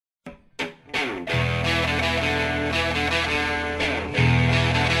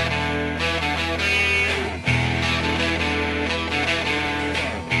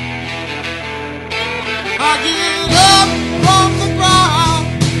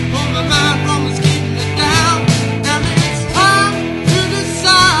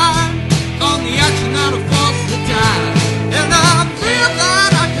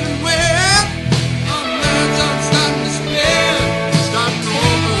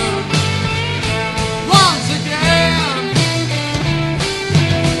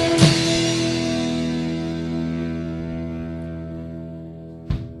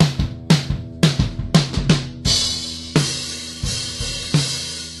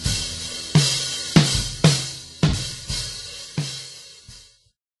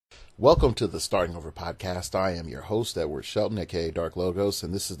Welcome to the Starting Over podcast. I am your host, Edward Shelton, aka Dark Logos,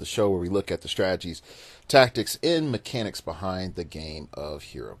 and this is the show where we look at the strategies, tactics, and mechanics behind the game of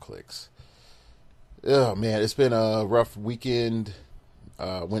Heroclix. Oh man, it's been a rough weekend.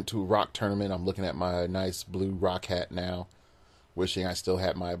 Went to a rock tournament. I'm looking at my nice blue rock hat now, wishing I still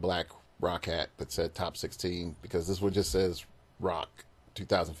had my black rock hat that said top 16, because this one just says rock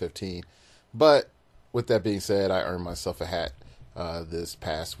 2015. But with that being said, I earned myself a hat this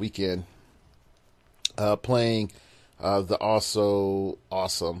past weekend, playing the also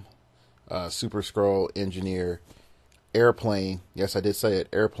awesome Super Scroll Engineer Airplane. Yes, I did say it,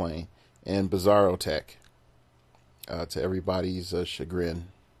 Airplane, and Bizarro Tech, to everybody's chagrin.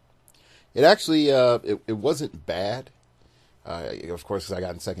 It actually it wasn't bad. Of course, 'cause I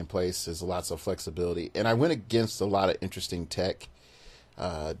got in second place, there's lots of flexibility, and I went against a lot of interesting tech.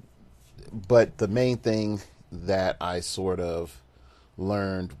 But the main thing that I sort of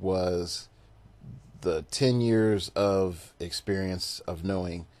learned was the 10 years of experience of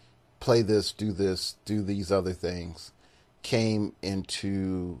knowing play this, do these other things came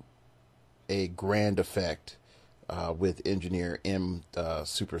into a grand effect with Engineer M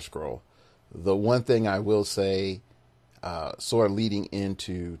Super Scroll. The one thing I will say, sort of leading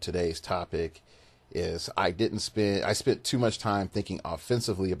into today's topic, is I spent too much time thinking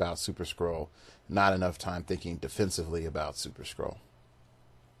offensively about Super Scroll, not enough time thinking defensively about Super Scroll.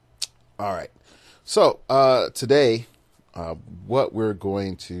 All right. So today, what we're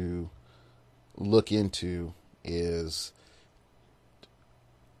going to look into is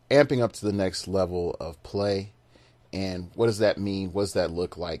amping up to the next level of play. And what does that mean? What does that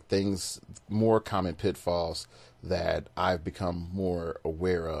look like? Things, more common pitfalls that I've become more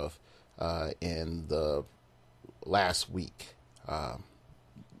aware of in the last week.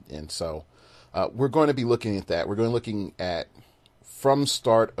 And so we're going to be looking at that. We're going to be looking at from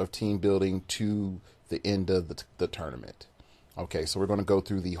start of team building to the end of the tournament. Okay, so we're going to go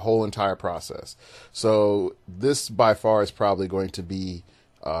through the whole entire process. So this by far is probably going to be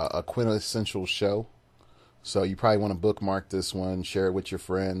a quintessential show. So you probably want to bookmark this one, share it with your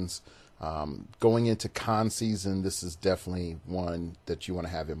friends. Going into con season, this is definitely one that you want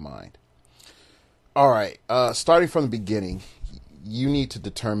to have in mind. All right, starting from the beginning, you need to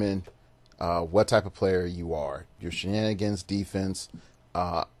determine what type of player you are. Your shenanigans, defense,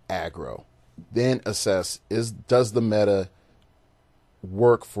 aggro. Then assess, does the meta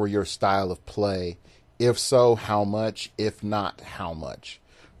work for your style of play? If so, how much? If not, how much?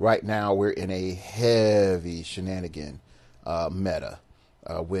 Right now, we're in a heavy shenanigan meta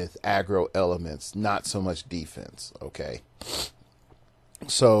with aggro elements, not so much defense, okay?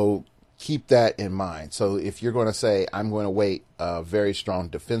 So keep that in mind. So if you're going to say, I'm going to weight a very strong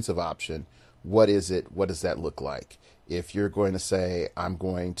defensive option, what is it? What does that look like? If you're going to say, I'm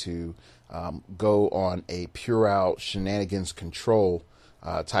going to go on a pure out shenanigans control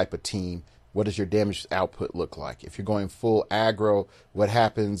type of team, what does your damage output look like? If you're going full aggro, what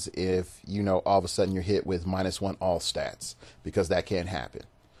happens if, all of a sudden you're hit with -1 all stats? Because that can't happen.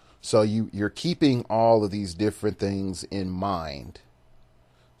 So you're keeping all of these different things in mind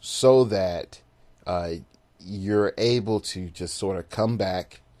so that you're able to just sort of come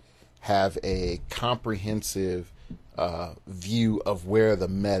back, have a comprehensive view of where the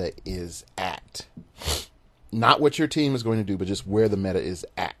meta is at. Not what your team is going to do, but just where the meta is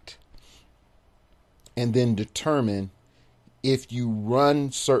at. And then determine if you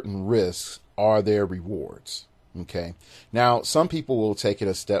run certain risks, are there rewards? Okay. Now, some people will take it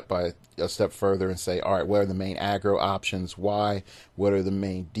a step further and say, all right, what are the main aggro options? Why? What are the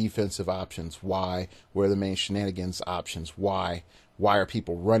main defensive options? Why? What are the main shenanigans options? Why? Why are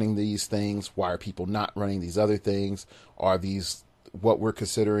people running these things? Why are people not running these other things? Are these what we're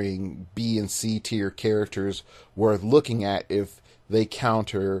considering B and C tier characters worth looking at if they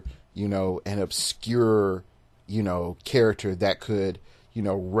counter, an obscure, character that could,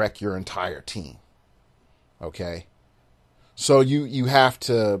 wreck your entire team? Okay. So you have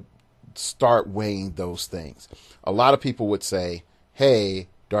to start weighing those things. A lot of people would say, hey,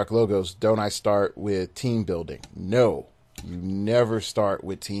 Dark Logos, don't I start with team building? No, you never start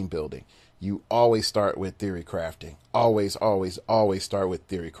with team building. You always start with theory crafting. Always, always, always start with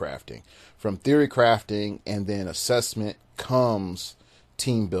theory crafting. From theory crafting and then assessment comes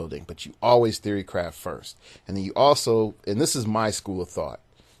team building, but you always theory craft first. And then you also, and this is my school of thought,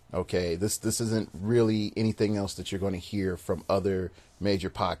 okay, this isn't really anything else that you're going to hear from other major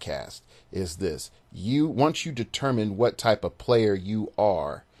podcasts, is this. Once you determine what type of player you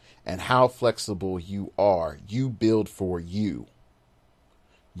are and how flexible you are, you build for you.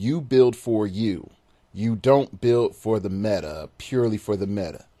 You build for you. You don't build for the meta, purely for the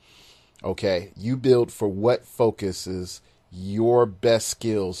meta. Okay. You build for what focuses your best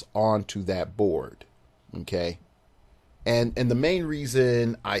skills onto that board. Okay. And the main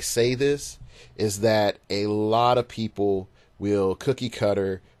reason I say this is that a lot of people will cookie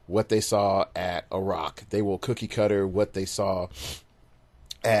cutter what they saw at a rock. They will cookie cutter what they saw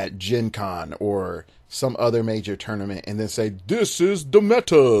at Gen Con or some other major tournament and then say, this is the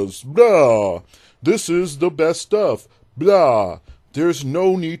metas, blah. This is the best stuff, blah. There's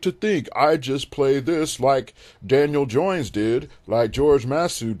no need to think. I just play this like Daniel Jones did, like George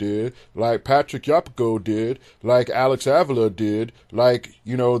Massue did, like Patrick Yapko did, like Alex Avila did, like,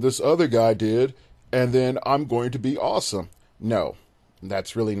 this other guy did, and then I'm going to be awesome. No,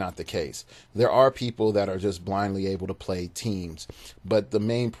 that's really not the case. There are people that are just blindly able to play teams, but the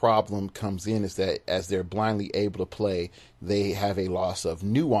main problem comes in is that as they're blindly able to play, they have a loss of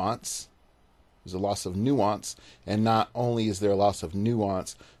nuance. There's a loss of nuance, and not only is there a loss of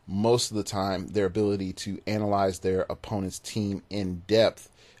nuance, most of the time their ability to analyze their opponent's team in depth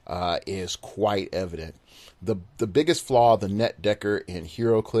is quite evident. The biggest flaw of the net decker in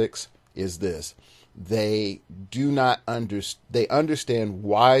Heroclix is this: they do not they understand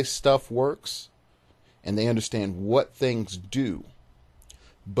why stuff works, and they understand what things do,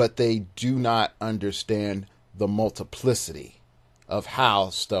 but they do not understand the multiplicity of how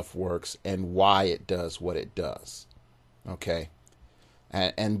stuff works and why it does what it does. Okay.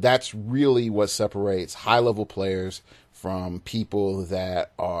 And that's really what separates high-level players from people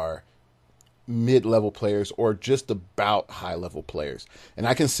that are mid-level players or just about high-level players. And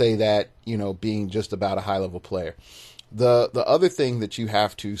I can say that, being just about a high-level player. The other thing that you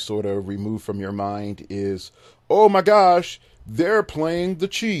have to sort of remove from your mind is, oh my gosh, they're playing the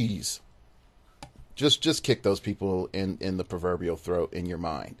cheese. Just kick those people in the proverbial throat in your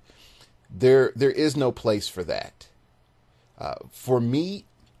mind. There is no place for that. For me,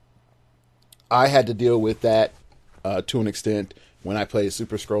 I had to deal with that to an extent when I played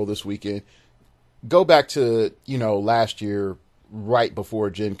Super Scroll this weekend. Go back to last year, right before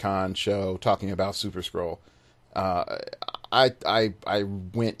Gen Con show, talking about Super Scroll. I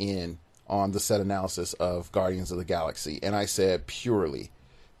went in on the set analysis of Guardians of the Galaxy, and I said purely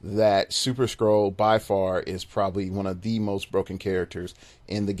that Super Scroll by far is probably one of the most broken characters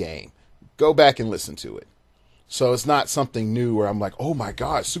in the game. Go back and listen to it. So it's not something new where I'm like, oh my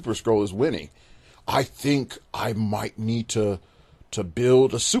God, Super Scroll is winning. I think I might need to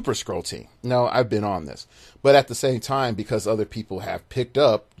build a Super Scroll team. No, I've been on this. But at the same time, because other people have picked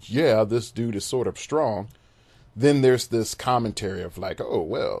up, yeah, this dude is sort of strong, then there's this commentary of like, oh,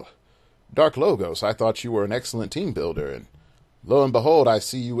 well, Dark Logos, I thought you were an excellent team builder, and lo and behold, I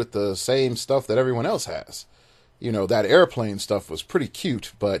see you with the same stuff that everyone else has. That airplane stuff was pretty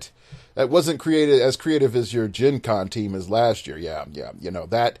cute, but it wasn't creative as your Gen Con team as last year. Yeah.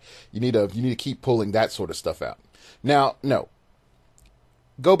 That you need to keep pulling that sort of stuff out. Now, no.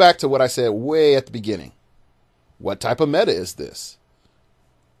 Go back to what I said way at the beginning. What type of meta is this?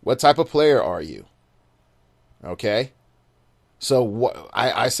 What type of player are you? Okay? So what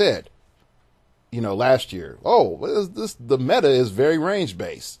I said, last year, the meta is very range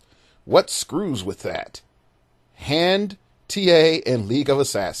based. What screws with that? Hand, TA, and League of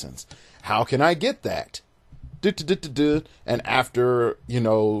Assassins. How can I get that? And after,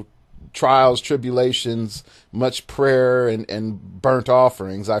 trials, tribulations, much prayer, and burnt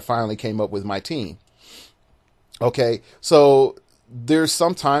offerings, I finally came up with my team. Okay, so there's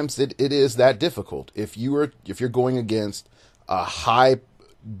sometimes it is that difficult. If you're going against a high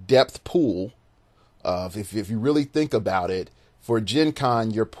depth pool of, if you really think about it, for Gen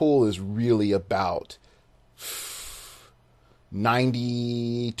Con, your pool is really about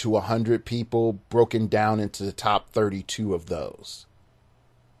 90 to 100 people broken down into the top 32 of those.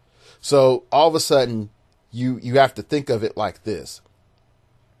 So all of a sudden, you have to think of it like this.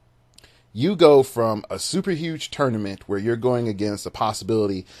 You go from a super huge tournament where you're going against the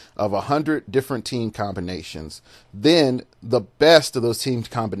possibility of 100 different team combinations. Then the best of those team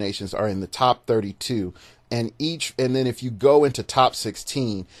combinations are in the top 32. And then if you go into top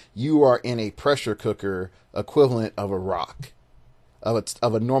 16, you are in a pressure cooker equivalent of a rock, of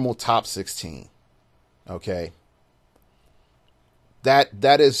a normal top 16. Okay.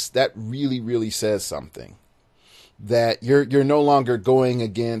 That really, really says something. That you're no longer going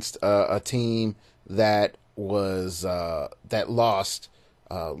against a team that was that lost,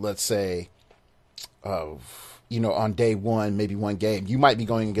 let's say, on day one, maybe one game. You might be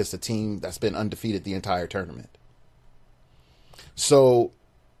going against a team that's been undefeated the entire tournament. So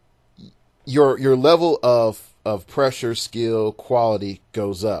your level of pressure, skill, quality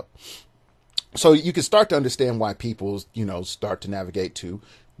goes up. So you can start to understand why people, start to navigate to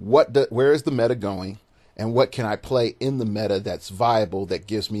where is the meta going, and what can I play in the meta that's viable, that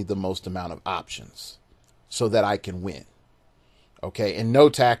gives me the most amount of options so that I can win. Okay, and no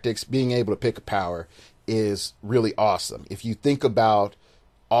tactics, being able to pick a power is really awesome. If you think about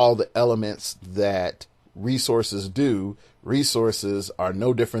all the elements that resources do, resources are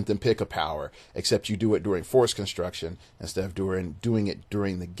no different than pick a power, except you do it during force construction instead of doing it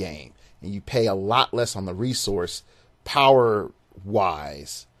during the game. And you pay a lot less on the resource power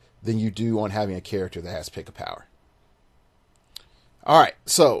wise than you do on having a character that has pick a power. All right,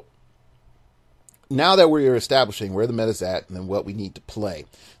 so now that we're establishing where the meta's at and then what we need to play,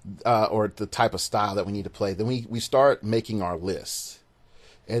 or the type of style that we need to play, then we start making our lists.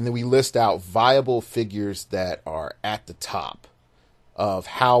 And then we list out viable figures that are at the top of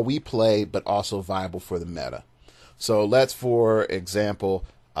how we play, but also viable for the meta. So let's, for example,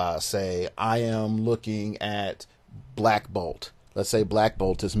 say I am looking at Black Bolt. Let's say Black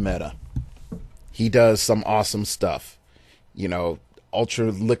Bolt is meta. He does some awesome stuff.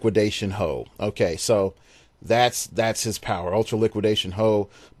 Ultra Liquidation Hoe. Okay, so that's his power. Ultra Liquidation Hoe.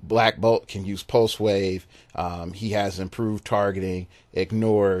 Black Bolt can use Pulse Wave. He has improved targeting,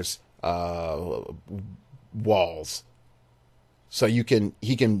 ignores walls. So he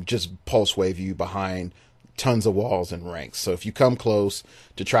can just Pulse Wave you behind tons of walls and ranks. So if you come close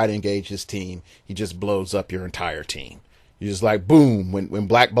to try to engage his team, he just blows up your entire team. You're just like, boom. When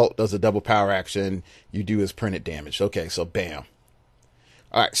Black Bolt does a double power action, you do his printed damage. Okay, so bam.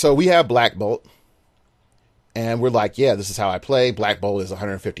 All right, so we have Black Bolt, and we're like, yeah, this is how I play. Black Bolt is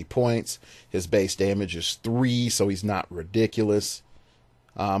 150 points. His base damage is 3, so he's not ridiculous,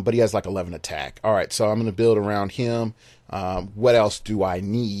 but he has like 11 attack. All right, so I'm going to build around him. What else do I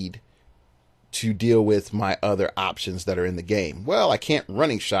need to deal with my other options that are in the game? Well, I can't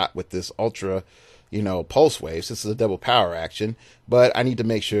running shot with this ultra, pulse waves. This is a double power action, but I need to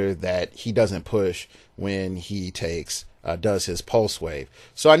make sure that he doesn't push when he does his pulse wave.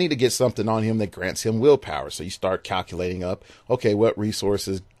 So I need to get something on him that grants him willpower. So you start calculating up, okay, what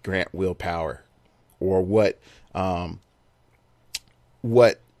resources grant willpower, or what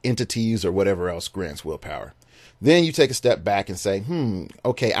entities or whatever else grants willpower. Then you take a step back and say,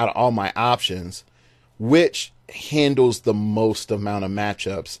 okay, out of all my options, which handles the most amount of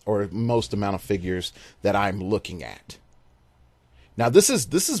matchups or most amount of figures that I'm looking at? Now, this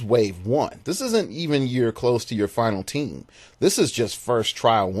is wave 1. This isn't even you're close to your final team. This is just first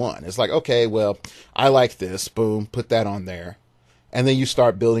trial 1. It's like, okay, well, I like this. Boom, put that on there. And then you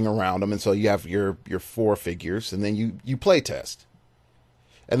start building around them. And so you have your 4 figures, and then you play test.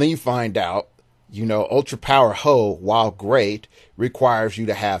 And then you find out, Ultra Power Hoe, while great, requires you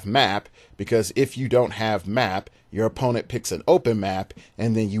to have map, because if you don't have map, your opponent picks an open map,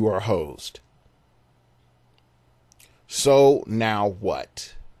 and then you are hosed. So now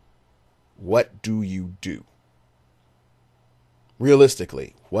what? What do you do?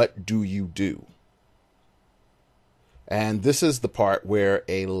 Realistically, what do you do? And this is the part where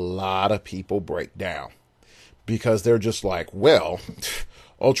a lot of people break down, because they're just like, well,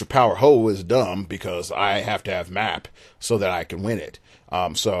 Ultra Power Hoe is dumb because I have to have map so that I can win it.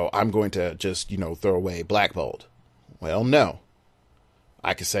 So I'm going to just, throw away Black Bolt. Well, no.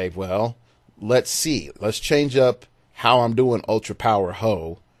 I could say, well, let's see. Let's change up how I'm doing Ultra Power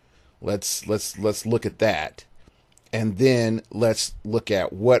Hoe. Let's look at that. And then let's look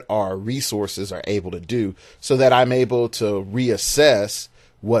at what our resources are able to do, so that I'm able to reassess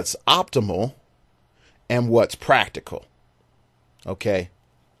what's optimal and what's practical. Okay.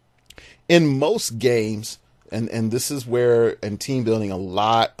 In most games, and this is where in team building a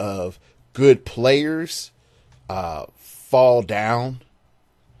lot of good players fall down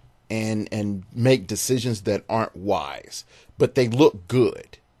and make decisions that aren't wise, but they look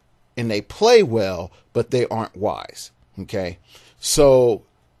good and they play well, but they aren't wise. Okay. So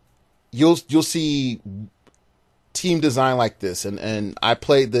you'll see team design like this. And I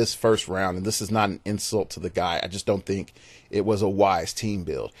played this first round, and this is not an insult to the guy. I just don't think it was a wise team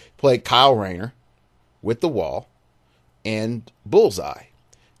build. Played Kyle Rayner with the wall and Bullseye.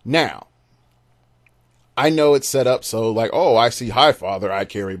 Now, I know it's set up so like, oh, I see Highfather, I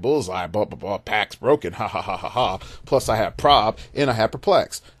carry Bullseye, blah, blah, blah, pack's broken, ha, ha, ha, ha, ha. Plus I have Prob, and I have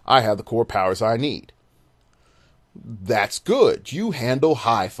Perplex. I have the core powers I need. That's good. You handle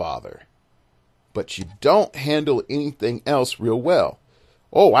Highfather, but you don't handle anything else real well.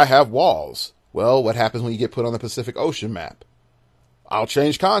 Oh, I have walls. Well, what happens when you get put on the Pacific Ocean map? I'll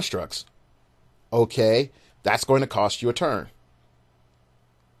change constructs. Okay, that's going to cost you a turn.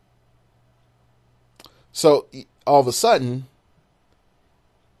 So all of a sudden,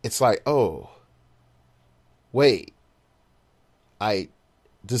 it's like, oh, wait, I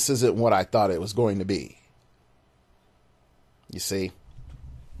this isn't what I thought it was going to be. You see?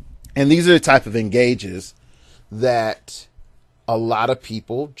 And these are the type of engages that a lot of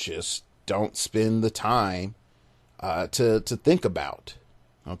people just don't spend the time to think about.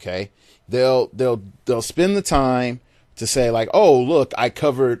 Okay, they'll spend the time to say like, oh look, I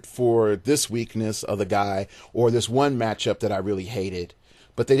covered for this weakness of the guy or this one matchup that I really hated,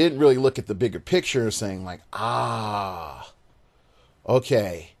 but they didn't really look at the bigger picture, saying like,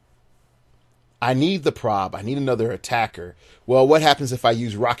 okay, I need the prob, I need another attacker. Well, what happens if I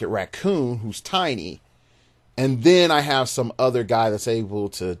use Rocket Raccoon, who's tiny, and then I have some other guy that's able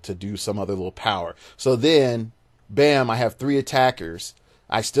to do some other little power? So then, bam, I have 3 attackers.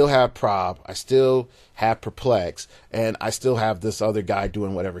 I still have prob, I still have perplex, and I still have this other guy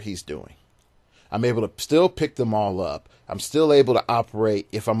doing whatever he's doing. I'm able to still pick them all up. I'm still able to operate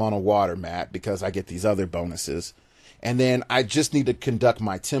if I'm on a water map because I get these other bonuses. And then I just need to conduct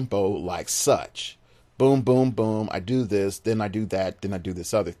my tempo like such. Boom, boom, boom. I do this, then I do that, then I do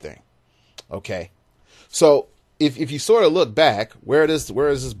this other thing. Okay. So if you sort of look back, where does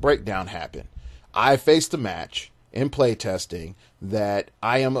this breakdown happen? I faced a match in playtesting that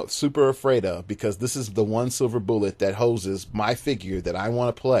I am super afraid of because this is the one silver bullet that hoses my figure that I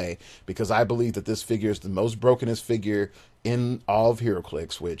want to play because I believe that this figure is the most brokenest figure in all of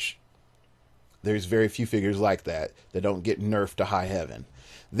Heroclix, which there's very few figures like that don't get nerfed to high heaven.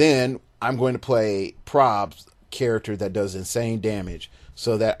 Then I'm going to play Prob's character that does insane damage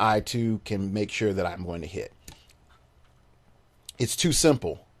so that I too can make sure that I'm going to hit. It's too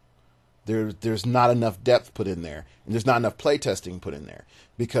simple. There's not enough depth put in there, and there's not enough playtesting put in there.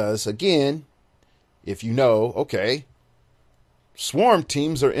 Because, again, if you know, okay, swarm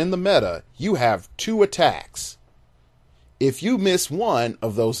teams are in the meta. You have 2 attacks. If you miss one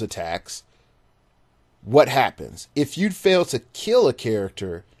of those attacks, what happens? If you'd fail to kill a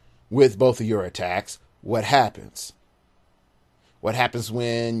character with both of your attacks, what happens? What happens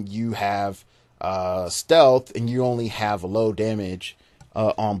when you have stealth and you only have a low damage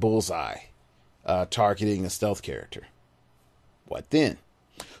on bullseye, targeting a stealth character? What then?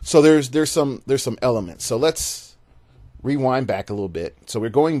 So there's some elements. So let's rewind back a little bit. So we're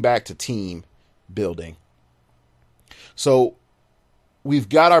going back to team building. So we've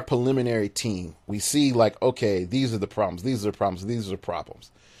got our preliminary team. We see like, okay, these are the problems, these are the problems, these are the problems.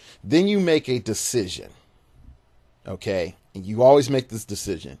 Then you make a decision. Okay? And you always make this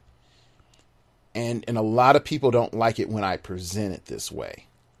decision. And a lot of people don't like it when I present it this way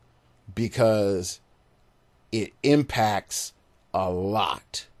because it impacts a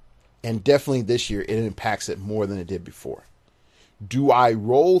lot. And definitely this year, it impacts it more than it did before. Do I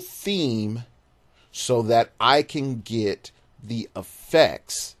roll theme so that I can get the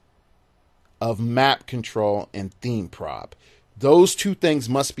effects of map control and theme prob? Those 2 things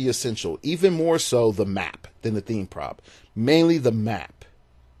must be essential, even more so the map than the theme prob. Mainly the map.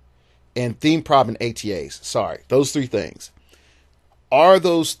 And theme prob and ATAs. Sorry, those 3 things. Are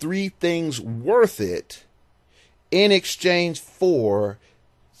those 3 things worth it in exchange for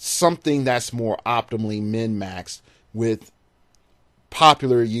something that's more optimally min-maxed with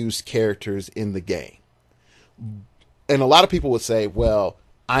popular used characters in the game? And a lot of people would say, well,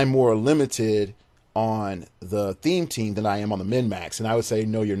 I'm more limited on the theme team than I am on the min-max. And I would say,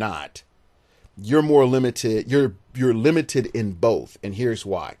 no, you're not. You're more limited. You're limited in both. And here's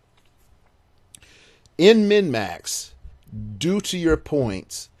why. In min-max, due to your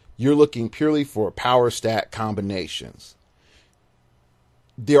points, you're looking purely for power stat combinations.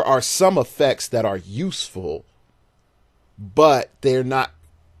 There are some effects that are useful, but they're not.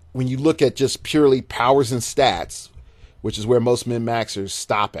 When you look at just purely powers and stats, which is where most min-maxers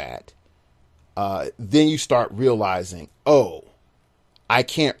stop at, then you start realizing, oh, I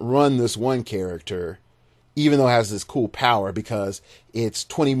can't run this one character even though it has this cool power because it's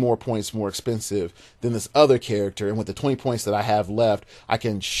 20 more points more expensive than this other character. And with the 20 points that I have left, I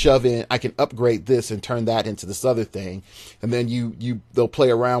can I can upgrade this and turn that into this other thing. And then they'll play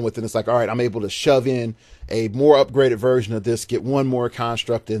around with it. And it's like, all right, I'm able to shove in a more upgraded version of this, get one more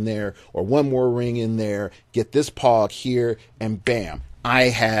construct in there or one more ring in there, get this pog here, and bam, I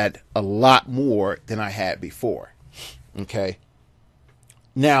had a lot more than I had before. Okay.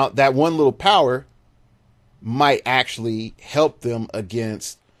 Now that one little power might actually help them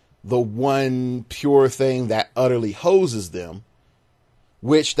against the one pure thing that utterly hoses them,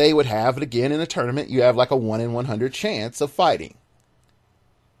 which they would have. And again, in a tournament, you have like a 1 in 100 chance of fighting.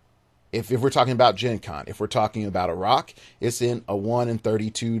 If we're talking about Gen Con, if we're talking about a rock, it's in a 1 in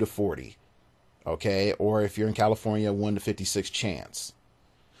 32 to 40. Okay. Or if you're in California, 1 to 56 chance.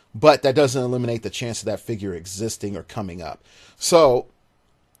 But that doesn't eliminate the chance of that figure existing or coming up. So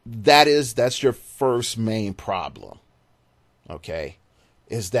That's your first main problem. Okay,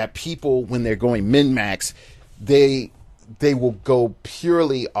 is that people, when they're going min max, they they will go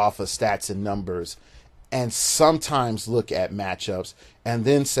purely off of stats and numbers, and sometimes look at matchups and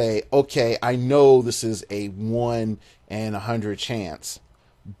then say, okay, I know this is a 1 in 100 chance,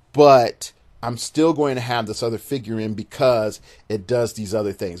 but I'm still going to have this other figure in because it does these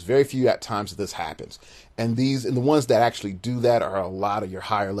other things. Very few at times that this happens. And the ones that actually do that are a lot of your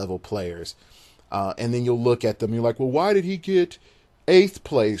higher level players. And then you'll look at them, you're like, well, why did he get 8th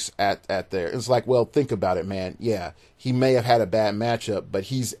place at there? It's like, well, think about it, man. Yeah, he may have had a bad matchup, but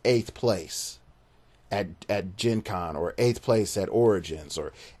he's 8th place at Gen Con, or 8th place at Origins,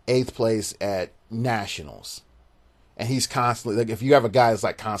 or 8th place at Nationals. And he's constantly, like, if you have a guy that's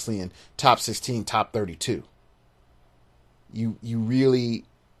like constantly in top 16, top 32, you really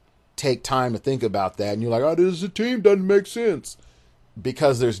take time to think about that, and you're like, oh, this team doesn't make sense,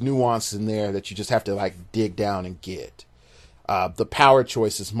 because there's nuance in there that you just have to like dig down and get. The power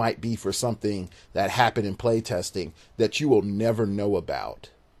choices might be for something that happened in playtesting that you will never know about.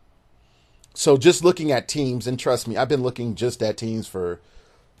 So just looking at teams, and trust me, I've been looking just at teams for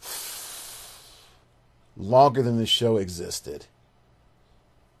longer than this show existed.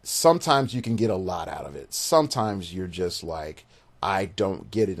 Sometimes you can get a lot out of it. Sometimes you're just like, I don't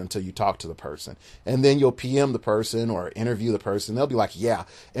get it until you talk to the person. And then you'll PM the person or interview the person. They'll be like, yeah,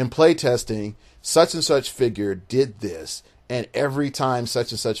 in playtesting, such and such figure did this. And every time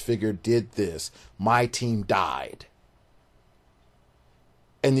such and such figure did this, my team died.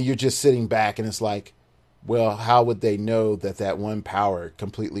 And then you're just sitting back and it's like, well, how would they know that that one power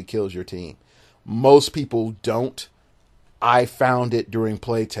completely kills your team? Most people don't. I found it during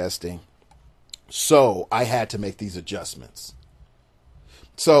playtesting, so I had to make these adjustments.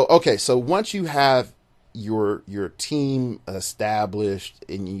 So, okay, so once you have your team established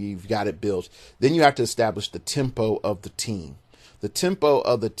and you've got it built, then you have to establish the tempo of the team. The tempo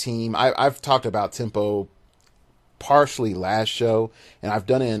of the team, I've talked about tempo partially last show, and I've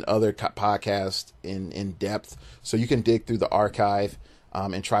done it in other podcasts in depth, so you can dig through the archive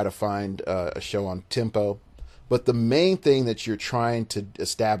and try to find a show on tempo. But the main thing that you're trying to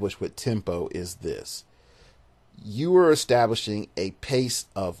establish with tempo is this. You are establishing a pace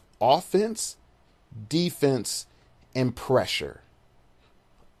of offense, defense, and pressure.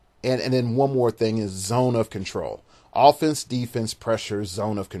 And then one more thing is zone of control. Offense, defense, pressure,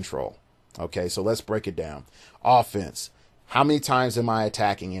 zone of control. Okay, so let's break it down. Offense. How many times am I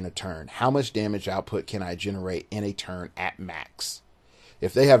attacking in a turn? How much damage output can I generate in a turn at max?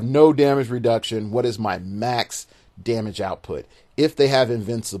 If they have no damage reduction, what is my max damage output? If they have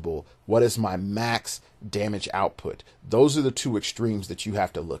invincible, what is my max damage output? Those are the two extremes that you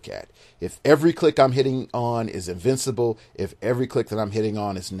have to look at. If every click I'm hitting on is invincible, if every click that I'm hitting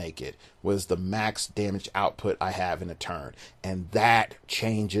on is naked, what is the max damage output I have in a turn? And that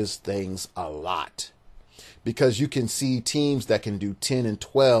changes things a lot. Because you can see teams that can do 10 and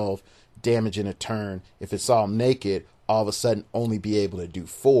 12 damage in a turn. If it's all naked, all of a sudden only be able to do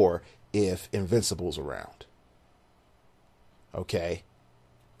 4 if Invincible's around. Okay.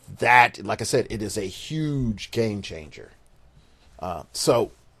 That, like I said, it is a huge game changer.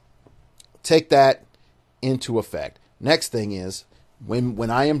 So take that into effect. Next thing is, when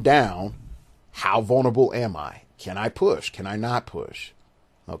I am down, how vulnerable am I? Can I push? Can I not push?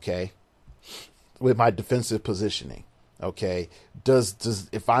 Okay. With my defensive positioning. Okay. Does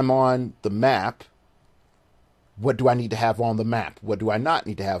if I'm on the map, what do I need to have on the map? What do I not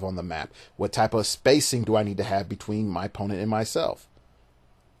need to have on the map? What type of spacing do I need to have between my opponent and myself?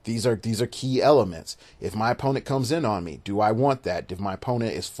 These are key elements. If my opponent comes in on me, do I want that? If my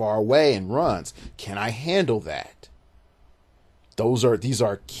opponent is far away and runs, can I handle that? These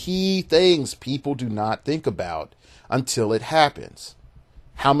are key things people do not think about until it happens.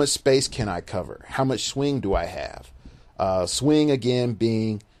 How much space can I cover? How much swing do I have? Swing, again,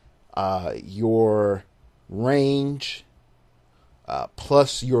 being your range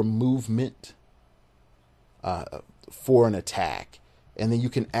plus your movement for an attack. And then you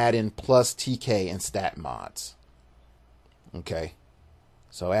can add in plus TK and stat mods. Okay.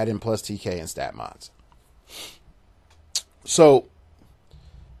 So add in plus TK and stat mods. So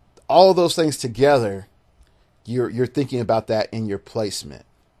all of those things together, you're thinking about that in your placement.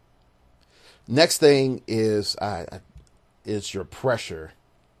 Next thing is your pressure.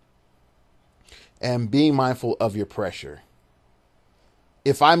 And being mindful of your pressure.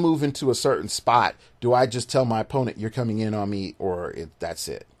 If I move into a certain spot, do I just tell my opponent, you're coming in on me, or that's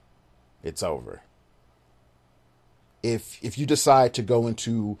it? It's over. If you decide to go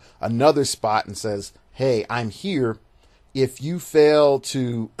into another spot and says, hey, I'm here, if you fail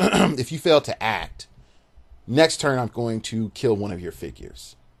to if you fail to act, next turn I'm going to kill one of your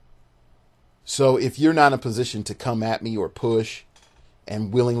figures. So if you're not in a position to come at me or push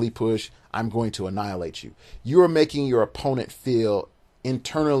and willingly push, I'm going to annihilate you. You are making your opponent feel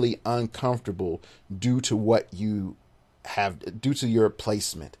internally uncomfortable due to what you have, due to your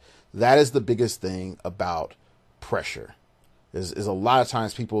placement. That is the biggest thing about pressure. Is a lot of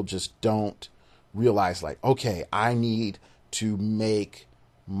times people just don't realize, like, okay, I need to make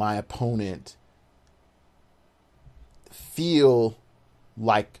my opponent feel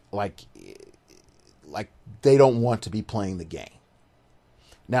like they don't want to be playing the game.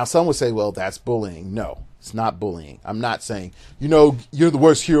 Now, some would say, well, that's bullying. No, it's not bullying. I'm not saying, you're the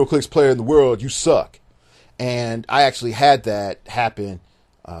worst Heroclix player in the world, you suck. And I actually had that happen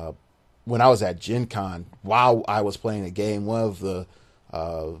when I was at Gen Con while I was playing a game. One of the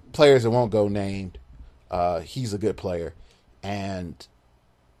players that won't go named, he's a good player. And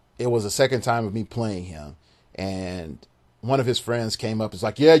it was the second time of me playing him. And one of his friends came up and was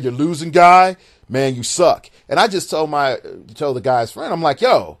like, yeah, you're losing, guy. Man, you suck. And I just told the guy's friend, I'm like,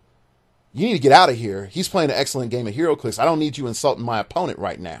 yo, you need to get out of here. He's playing an excellent game of Heroclix. I don't need you insulting my opponent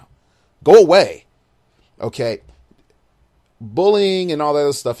right now. Go away. Okay. Bullying and all that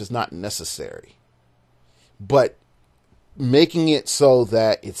other stuff is not necessary. But making it so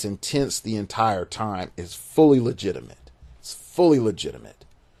that it's intense the entire time is fully legitimate. It's fully legitimate.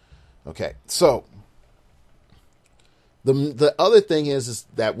 Okay. So the other thing is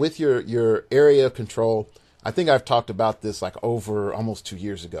that with your area of control, I think I've talked about this like over almost 2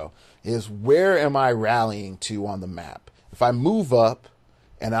 years ago, is where am I rallying to on the map? If I move up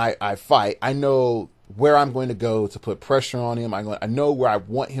and I fight, I know where I'm going to go to put pressure on him. I know where I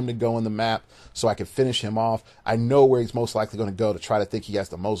want him to go in the map so I can finish him off. I know where he's most likely going to go to try to think he has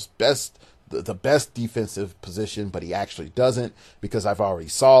the best defensive position, but he actually doesn't because I've already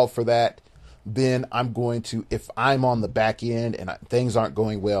solved for that. Then I'm going to, if I'm on the back end and things aren't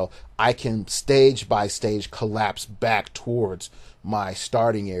going well, I can stage by stage collapse back towards my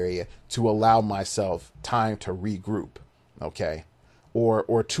starting area to allow myself time to regroup, okay?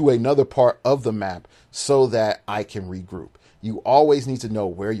 Or to another part of the map so that I can regroup. You always need to know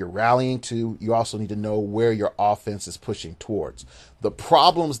where you're rallying to. You also need to know where your offense is pushing towards. The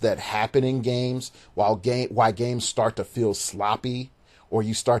problems that happen in games, why games start to feel sloppy, or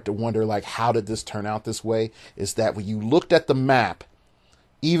you start to wonder, like, how did this turn out this way, is that when you looked at the map,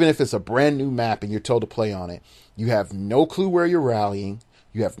 even if it's a brand new map and you're told to play on it, you have no clue where you're rallying,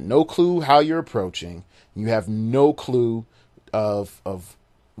 you have no clue how you're approaching, you have no clue of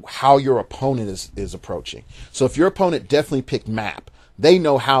how your opponent is approaching. So if your opponent definitely picked map, they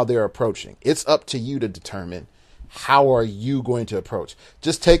know how they're approaching. It's up to you to determine how are you going to approach.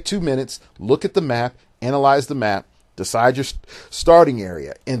 Just take 2 minutes, look at the map, analyze the map, decide your starting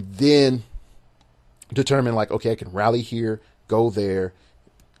area, and then determine, like, okay, I can rally here, go there,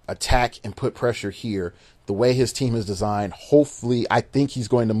 attack and put pressure here. The way his team is designed, hopefully, I think he's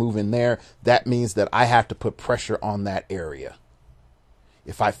going to move in there. That means that I have to put pressure on that area.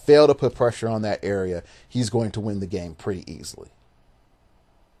 If I fail to put pressure on that area, he's going to win the game pretty easily.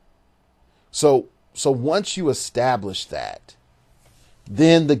 So once you establish that,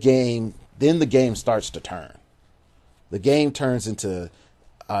 then the game starts to turn. The game turns into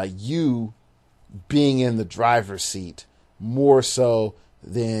you being in the driver's seat more so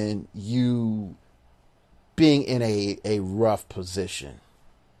than you being in a rough position.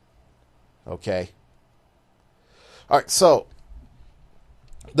 Okay. All right. So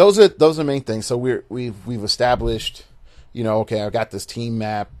those are the main things. So we've established, okay, I've got this team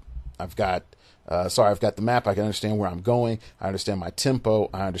map. I've got the map. I can understand where I'm going. I understand my tempo.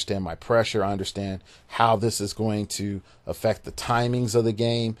 I understand my pressure. I understand how this is going to affect the timings of the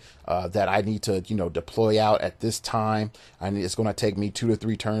game, that I need to, deploy out at this time. It's going to take me 2 to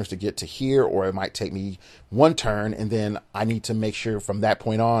 3 turns to get to here, or it might take me 1 turn. And then I need to make sure from that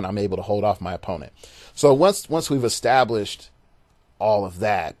point on, I'm able to hold off my opponent. So once we've established all of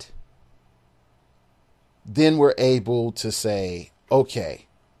that, then we're able to say, okay,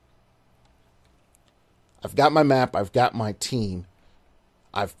 I've got my map. I've got my team.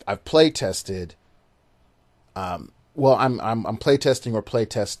 I've play tested. I'm play testing or play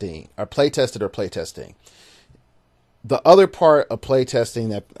testing, or play tested or play testing. The other part of play testing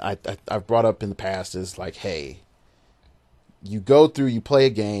that I've brought up in the past is like, hey, you go through, you play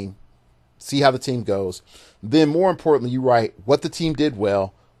a game, see how the team goes. Then more importantly, you write what the team did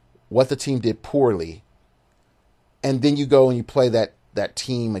well, what the team did poorly. And then you go and you play that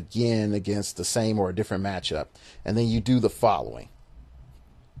team again against the same or a different matchup. And then you do the following.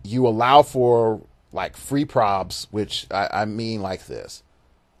 You allow for like free probs, which I mean like this.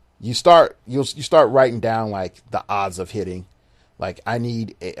 You start writing down like the odds of hitting. Like I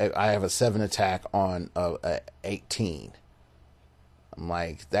have a 7 attack on a 18. I'm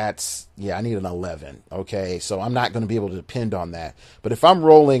like, I need an 11. Okay, so I'm not going to be able to depend on that. But if I'm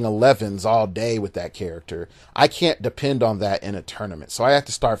rolling 11s all day with that character, I can't depend on that in a tournament. So I have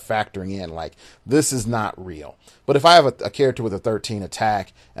to start factoring in like, this is not real. But if I have a character with a 13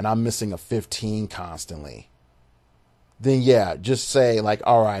 attack and I'm missing a 15 constantly, then yeah, just say like,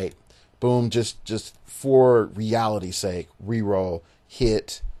 all right, boom, just for reality's sake, reroll,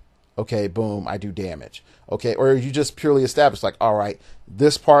 hit, okay, boom, I do damage. Okay, or you just purely establish like, all right,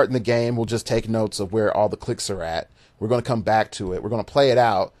 this part in the game, we'll just take notes of where all the clicks are at. We're going to come back to it. We're going to play it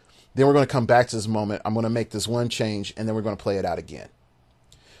out. Then we're going to come back to this moment. I'm going to make this one change, and then we're going to play it out again.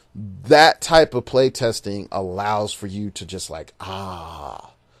 That type of play testing allows for you to just like,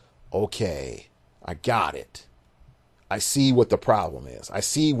 okay, I got it. I see what the problem is. I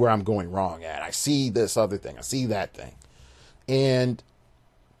see where I'm going wrong at. I see this other thing. I see that thing. And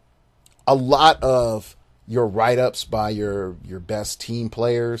a lot of your write-ups by your best team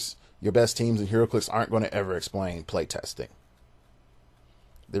players, your best teams in Heroclix aren't going to ever explain play testing.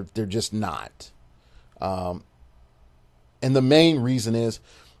 They're just not. And the main reason is,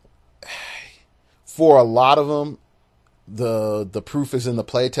 for a lot of them, the proof is in the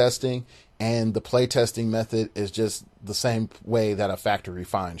play testing, and the play testing method is just the same way that a factory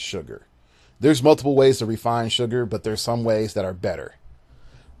refines sugar. There's multiple ways to refine sugar, but there's some ways that are better.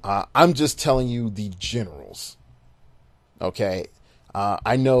 I'm just telling you the generals. Okay.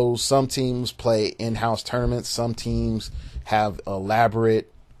 I know some teams play in-house tournaments. Some teams have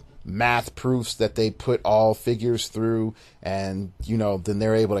elaborate math proofs that they put all figures through, and, then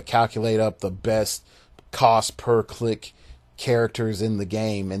they're able to calculate up the best cost per click characters in the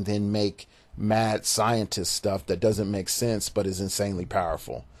game and then make mad scientist stuff that doesn't make sense but is insanely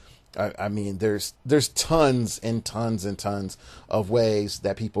powerful. I mean, there's tons and tons and tons of ways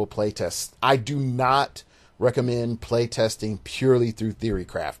that people play test. I do not recommend play testing purely through theory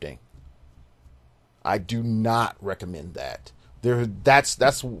crafting. I do not recommend that. That's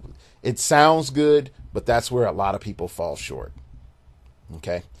it sounds good, but that's where a lot of people fall short.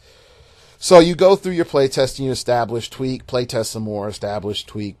 Okay. So you go through your play testing, you establish, tweak, play test some more, establish,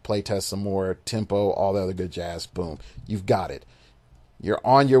 tweak, play test some more, tempo, all the other good jazz. Boom. You've got it. You're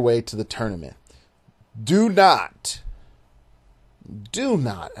on your way to the tournament. Do not, and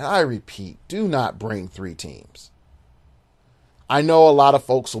I repeat, do not bring 3 teams. I know a lot of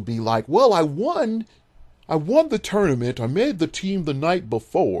folks will be like, well, I won the tournament. I made the team the night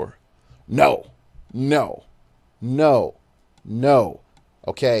before. No.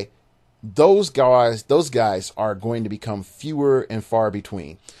 Okay. Those guys are going to become fewer and far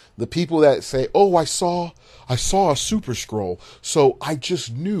between. The people that say, oh, I saw a super scroll, so I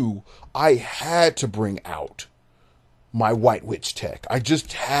just knew I had to bring out my White Witch tech. I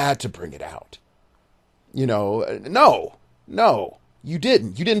just had to bring it out. No, you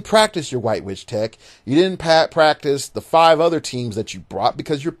didn't. You didn't practice your White Witch tech. You didn't practice the 5 other teams that you brought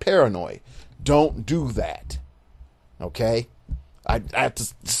because you're paranoid. Don't do that. Okay? I have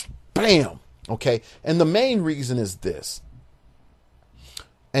to, bam. Okay? And the main reason is this.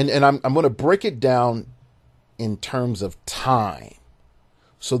 And I'm going to break it down in terms of time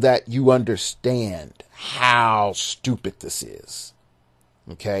so that you understand how stupid this is.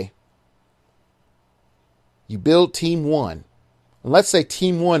 Okay? You build team 1. And let's say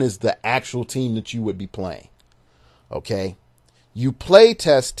team 1 is the actual team that you would be playing. Okay? You play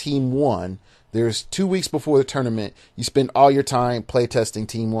test team 1. There's 2 weeks before the tournament. You spend all your time play testing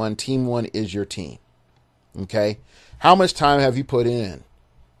team 1. Team 1 is your team. Okay? How much time have you put in?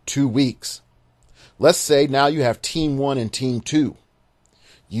 2 weeks. Let's say now you have team 1 and team 2.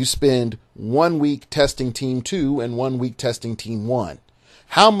 You spend 1 week testing team 2 and 1 week testing team 1.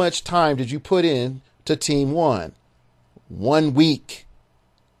 How much time did you put in to team 1? 1 week.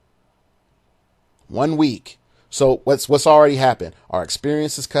 1 week. So what's already happened? Our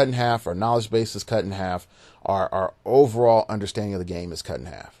experience is cut in half. Our knowledge base is cut in half. Our overall understanding of the game is cut in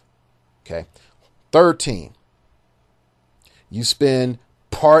half. Okay. Third team. You spend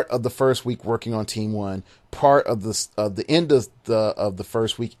part of the first week working on team 1, part of the end of the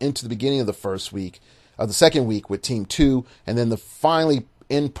first week into the beginning of the second week with team 2, and then the finally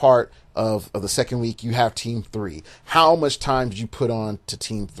end part of the second week you have team 3. How much time did you put on to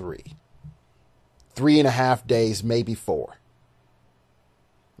team 3? 3.5 days, maybe 4.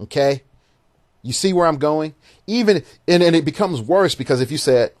 Okay? You see where I'm going? And it becomes worse because if you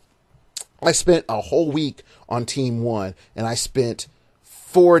said, I spent a whole week on team 1 and I spent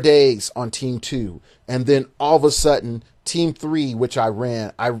 4 days on team 2. And then all of a sudden, team 3, which I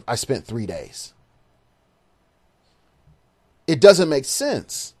ran, I spent 3 days. It doesn't make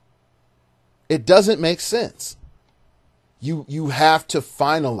sense. It doesn't make sense. You have to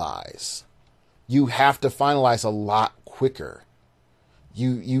finalize. You have to finalize a lot quicker.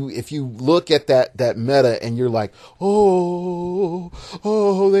 If you look at that meta and you're like, oh,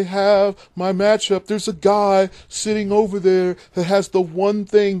 they have my matchup. There's a guy sitting over there that has the one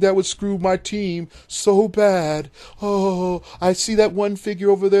thing that would screw my team so bad. Oh, I see that one figure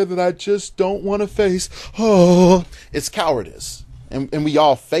over there that I just don't want to face. Oh, it's cowardice. And we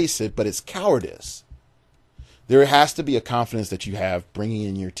all face it, but it's cowardice. There has to be a confidence that you have bringing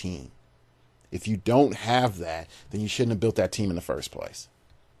in your team. If you don't have that, then you shouldn't have built that team in the first place.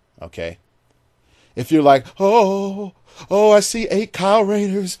 Okay? If you're like, oh, I see 8 Kyle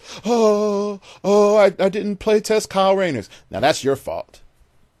Rayners. I didn't play test Kyle Rayners. Now that's your fault.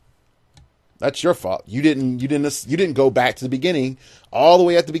 That's your fault. You didn't go back to the beginning, all the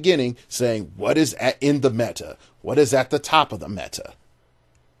way at the beginning, saying what is in the meta? What is at the top of the meta?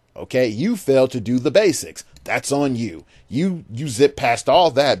 Okay, you failed to do the basics. That's on you. You zip past all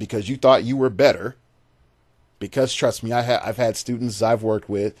that because you thought you were better. Because trust me, I've had students I've worked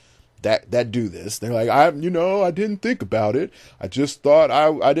with that do this. They're like, I didn't think about it. I just thought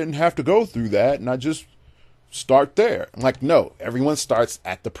I didn't have to go through that, and I just start there. I'm like, no, everyone starts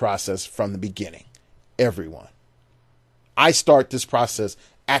at the process from the beginning. Everyone. I start this process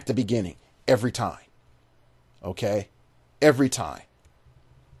at the beginning every time. Okay? Every time.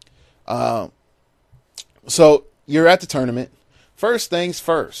 So you're at the tournament. First things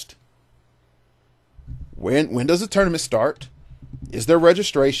first. When does the tournament start? Is there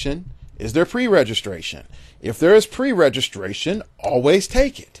registration? Is there pre-registration? If there is pre-registration, always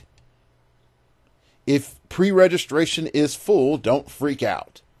take it. If pre-registration is full, don't freak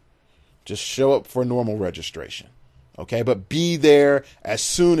out. Just show up for normal registration. Okay, but be there as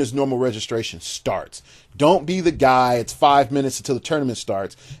soon as normal registration starts. Don't be the guy, it's 5 minutes until the tournament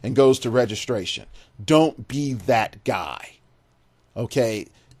starts and goes to registration. Don't be that guy. Okay,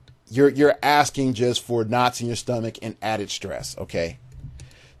 you're asking just for knots in your stomach and added stress. Okay,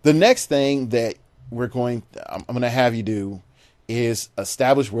 the next thing that I'm going to have you do is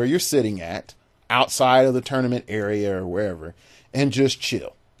establish where you're sitting at outside of the tournament area or wherever, and just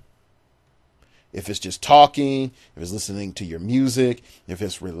chill. If it's just talking, if it's listening to your music, if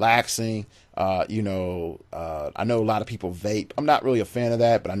it's relaxing, I know a lot of people vape. I'm not really a fan of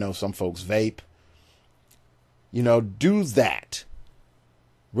that, but I know some folks vape. Do that.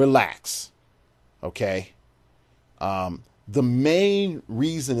 Relax. Okay. The main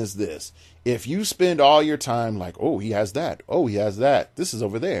reason is this. If you spend all your time like, oh, he has that. Oh, he has that. This is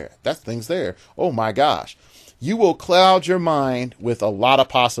over there. That thing's there. Oh my gosh. You will cloud your mind with a lot of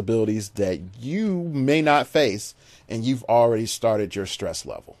possibilities that you may not face, and you've already started your stress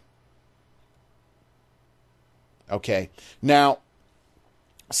level. Okay. Now,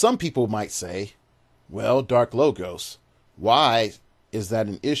 some people might say, well, Dark Logos, why is that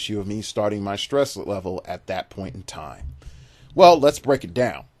an issue of me starting my stress level at that point in time? Well, let's break it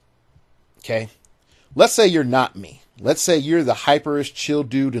down. Okay. Let's say you're not me. Let's say you're the hyperest chill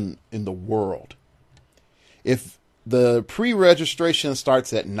dude in the world. If the pre-registration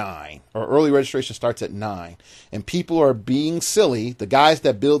starts at 9, or early registration starts at 9, and people are being silly, the guys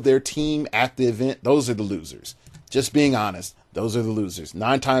that build their team at the event, those are the losers. Just being honest, those are the losers.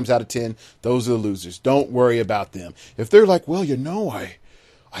 9 times out of 10, those are the losers. Don't worry about them. If they're like, well,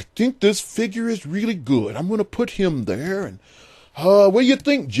 I think this figure is really good. I'm going to put him there. And what do you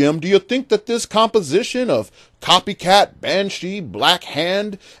think, Jim? Do you think that this composition of Copycat, Banshee, Black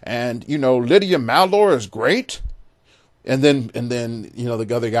Hand, and, Lydia Malor is great? And then,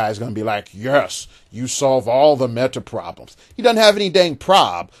 the other guy is going to be like, yes, you solve all the meta problems. He doesn't have any dang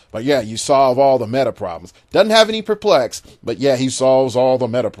prob, but yeah, you solve all the meta problems. Doesn't have any perplex, but yeah, he solves all the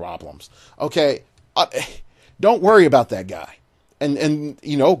meta problems. Okay. Don't worry about that guy. And,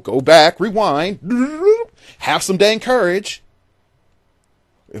 go back, rewind, have some dang courage.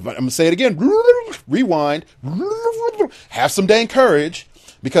 If I'm going to say it again, rewind, have some dang courage,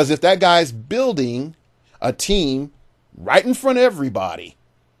 because if that guy's building a team right in front of everybody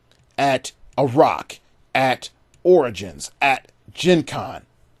at a rock, at Origins, at Gen Con,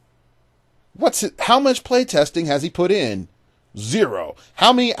 how much playtesting has he put in? 0.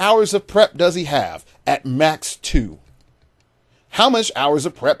 How many hours of prep does he have? At max 2. How much hours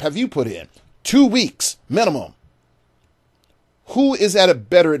of prep have you put in? 2 weeks minimum. Who is at a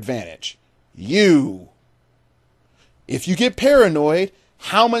better advantage? You. If you get paranoid,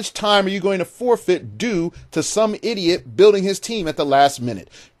 How much time are you going to forfeit due to some idiot building his team at the last minute?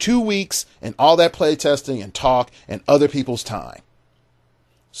 2 weeks and all that play testing and talk and other people's time.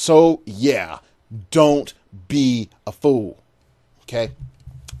 So yeah, don't be a fool. Okay.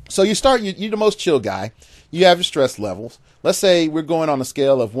 So you're the most chill guy. You have your stress levels. Let's say we're going on a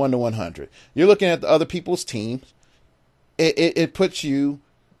scale of 1 to 100. You're looking at the other people's teams. It puts you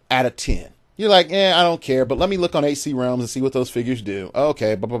at a 10. You're like, I don't care, but let me look on AC Realms and see what those figures do.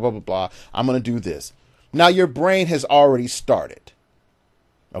 Okay, blah, blah, blah, blah, blah. I'm going to do this. Now your brain has already started.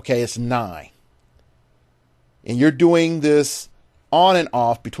 Okay, it's 9. And you're doing this on and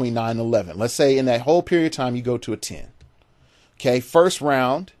off between 9 and 11. Let's say in that whole period of time, you go to a 10. Okay, first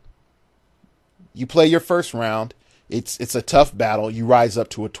round. You play your first round. It's a tough battle. You rise up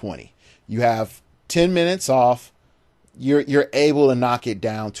to a 20. You have 10 minutes off. You're able to knock it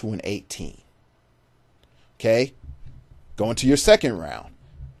down to an 18. Okay, going to your second round.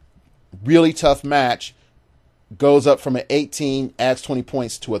 Really tough match. Goes up from an 18, adds 20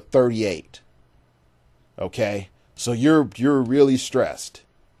 points to a 38. Okay, so you're really stressed.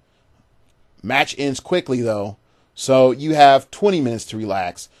 Match ends quickly though, so you have 20 minutes to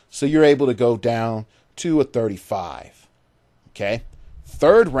relax. So you're able to go down to a 35. Okay,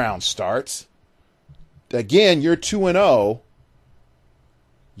 third round starts. Again, you're 2-0.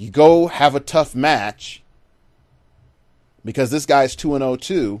 You go have a tough match because this guy's 2-0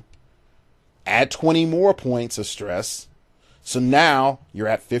 too. Add 20 more points of stress. So now you're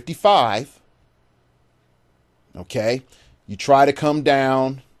at 55. Okay. You try to come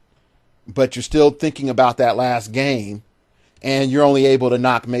down, but you're still thinking about that last game, and you're only able to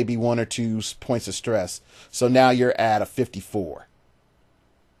knock maybe 1 or 2 points of stress. So now you're at a 54.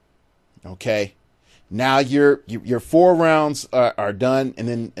 Okay. Now your 4 rounds are done, and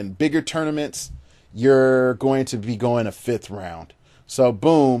then in bigger tournaments, you're going to be going a 5th round. So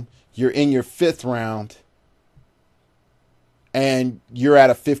boom, you're in your 5th round, and you're at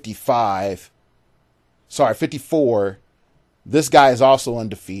a 55. Sorry, 54. This guy is also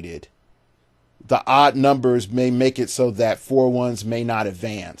undefeated. The odd numbers may make it so that 4 ones may not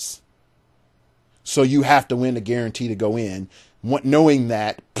advance. So you have to win to guarantee to go in, knowing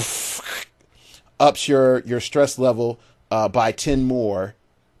that ups your stress level by 10 more.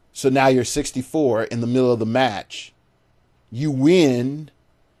 So now you're 64 in the middle of the match. You win,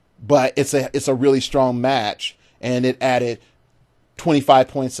 but it's a really strong match, and it added 25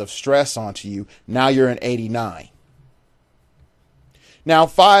 points of stress onto you. Now you're an 89. Now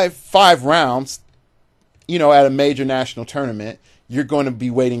five rounds, at a major national tournament, you're going to be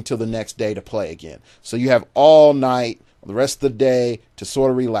waiting till the next day to play again. So you have all night, the rest of the day to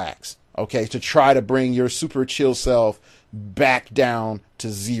sort of relax. Okay, to try to bring your super chill self back down to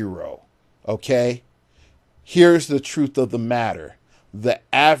 0. Okay? Here's the truth of the matter. The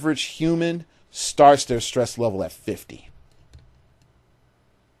average human starts their stress level at 50.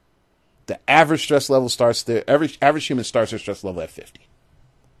 The average stress level average human starts their stress level at 50.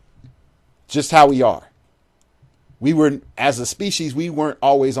 Just how we are. As a species, we weren't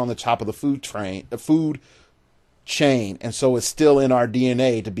always on the top of the food chain, and so it's still in our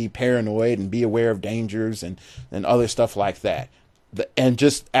DNA to be paranoid and be aware of dangers and other stuff like that. And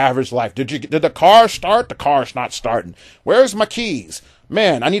just average life. Did the car start? The car's not starting. Where's my keys?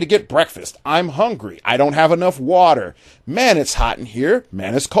 Man, I need to get breakfast. I'm hungry. I don't have enough water. Man, it's hot in here.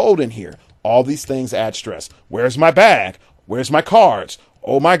 Man, it's cold in here. All these things add stress. Where's my bag? Where's my cards?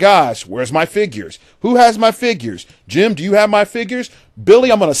 Oh my gosh, where's my figures? Who has my figures? Jim, do you have my figures?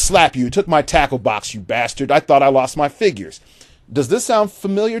 Billy, I'm going to slap you. You took my tackle box, you bastard. I thought I lost my figures. Does this sound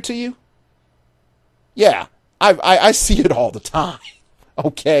familiar to you? Yeah, I see it all the time.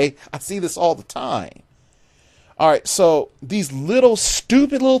 Okay, I see this all the time. All right, so these little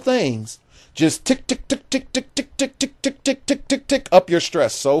stupid little things just tick, tick, tick, tick, tick, tick, tick, tick, tick, tick, tick, tick, tick up your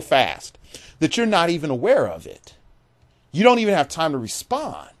stress so fast that you're not even aware of it. You don't even have time to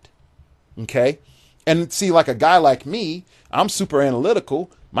respond. Okay? And see, like a guy like me, I'm super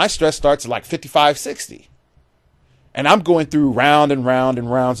analytical. My stress starts at like 55, 60. And I'm going through round and round and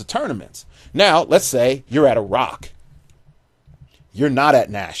rounds of tournaments. Now, let's say you're at a rock. You're not at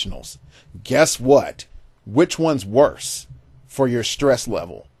nationals. Guess what? Which one's worse for your stress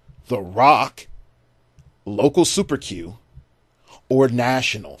level? The rock, local super Q, or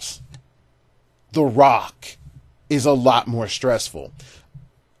nationals? The rock is a lot more stressful.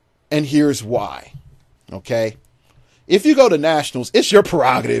 And here's why. Okay? If you go to nationals, it's your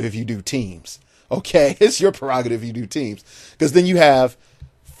prerogative if you do teams. Okay? It's your prerogative if you do teams. Because then you have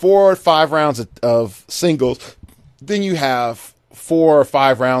 4 or 5 rounds of singles. Then you have 4 or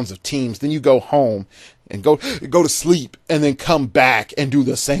 5 rounds of teams. Then you go home. and go to sleep and then come back and do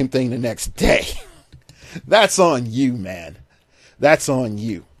the same thing the next day. That's on you, man. That's on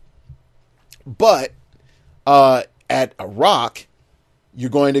you. But at a rock, you're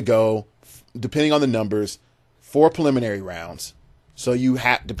going to go, depending on the numbers, 4 preliminary rounds. So you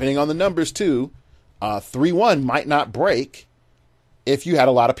have, depending on the numbers too, 3-1 might not break if you had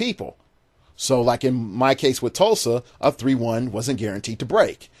a lot of people. So like in my case with Tulsa, a 3-1 wasn't guaranteed to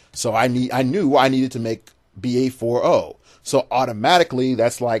break. So I knew I needed to make BA 4-0. So automatically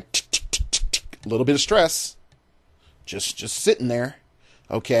that's like a little bit of stress. Just sitting there.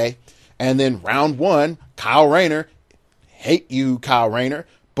 Okay. And then round 1, Kyle Rayner. Hate you, Kyle Rayner.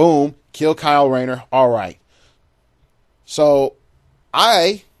 Boom. Kill Kyle Rayner. All right. So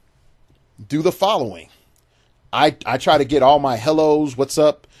I do the following. I try to get all my hellos. What's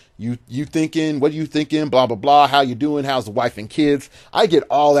up? You thinking? What are you thinking? Blah, blah, blah. How you doing? How's the wife and kids? I get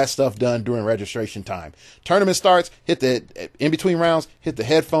all that stuff done during registration time. Tournament starts, in between rounds, hit the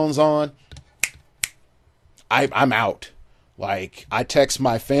headphones on. I'm out. Like, I text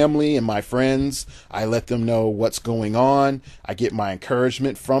my family and my friends. I let them know what's going on. I get my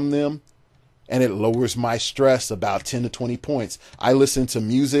encouragement from them. And it lowers my stress about 10 to 20 points. I listen to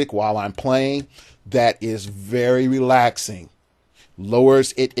music while I'm playing. That is very relaxing.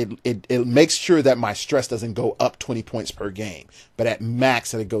 Lowers it makes sure that my stress doesn't go up 20 points per game, but at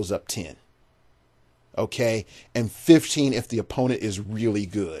max that it goes up 10. Okay, and 15 if the opponent is really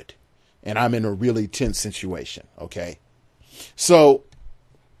good and I'm in a really tense situation. Okay, so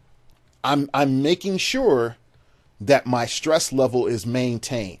I'm making sure that my stress level is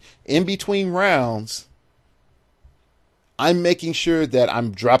maintained in between rounds. I'm making sure that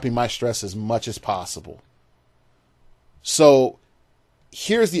I'm dropping my stress as much as possible. So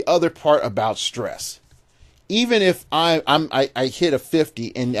here's the other part about stress. Even if I hit a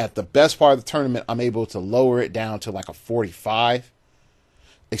 50 and at the best part of the tournament, I'm able to lower it down to like a 45,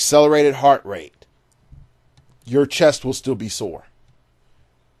 accelerated heart rate, your chest will still be sore.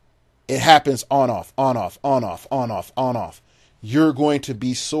 It happens on, off, on, off, on, off, on, off, on, off. You're going to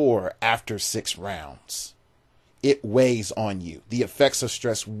be sore after 6 rounds. It weighs on you. The effects of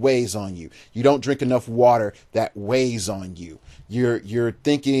stress weighs on you. You don't drink enough water, that weighs on you. You're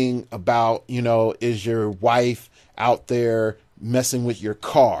thinking about, is your wife out there messing with your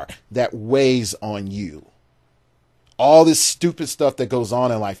car? That weighs on you. All this stupid stuff that goes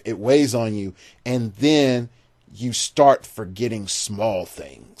on in life, it weighs on you. And then you start forgetting small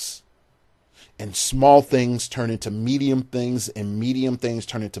things. And small things turn into medium things, and medium things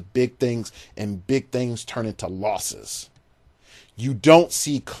turn into big things, and big things turn into losses. You don't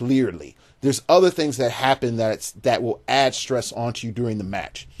see clearly. There's other things that happen that will add stress onto you during the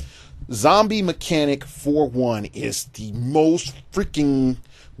match. Zombie Mechanic 4-1 is the most freaking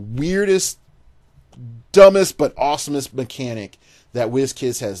weirdest, dumbest, but awesomest mechanic that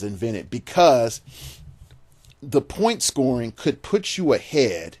WizKids has invented, because the point scoring could put you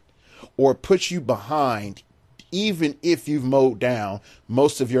ahead or put you behind, even if you've mowed down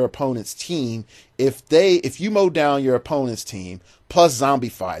most of your opponent's team. If you mow down your opponent's team plus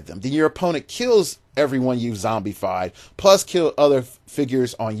zombified them, then your opponent kills everyone you zombified plus kill other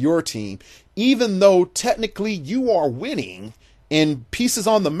figures on your team, even though technically you are winning in pieces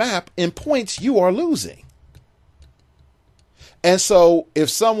on the map, in points you are losing. And so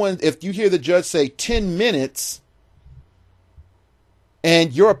if you hear the judge say 10 minutes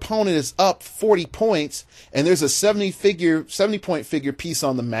and your opponent is up 40 points, and there's a 70-point figure piece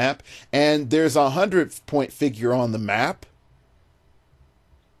on the map, and there's a 100-point figure on the map,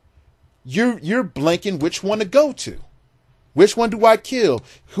 you're blanking which one to go to. Which one do I kill?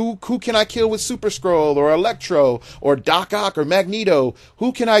 Who can I kill with Super Scroll or Electro or Doc Ock or Magneto?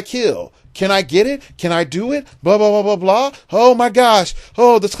 Who can I kill? Can I get it? Can I do it? Blah, blah, blah, blah, blah. Oh my gosh.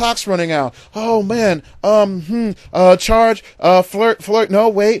 Oh, the clock's running out. Oh man. Charge, flirt. No,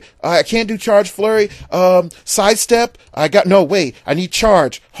 wait. I can't do charge, flurry. Sidestep. No, wait. I need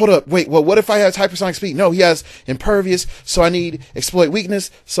charge. Hold up. Wait. Well, what if I have hypersonic speed? No, he has impervious. So I need exploit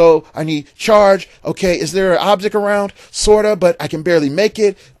weakness. So I need charge. Okay. Is there an object around? Sorta, but I can barely make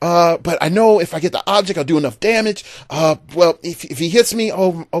it. But I know if I get the object, I'll do enough damage. Well, if he hits me,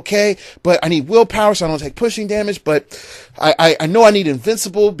 oh, okay. But I need willpower so I don't take pushing damage. But I know I need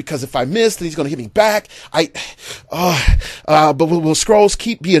invincible, because if I miss, then he's going to hit me back. But will scrolls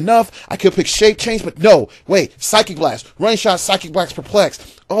be enough? I could pick shape change, but no. Wait, psychic blast, running shot, psychic blast,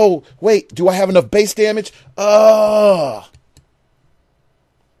 perplex. Oh, wait, do I have enough base damage? Yeah,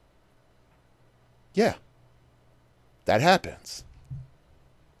 that happens.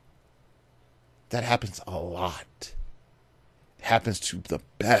 That happens a lot. It happens to the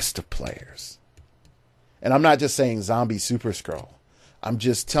best of players. And I'm not just saying zombie super scroll. I'm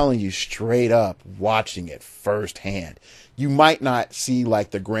just telling you straight up, watching it firsthand. You might not see like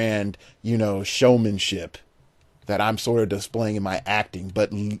the grand, showmanship that I'm sort of displaying in my acting,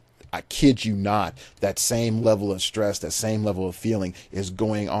 but I kid you not, that same level of stress, that same level of feeling is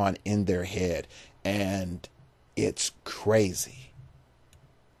going on in their head. And it's crazy.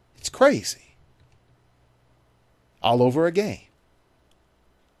 It's crazy. All over again.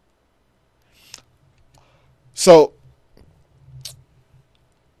 So,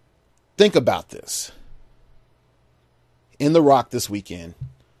 think about this. In The Rock this weekend,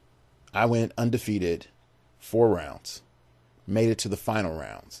 I went undefeated 4 rounds, made it to the final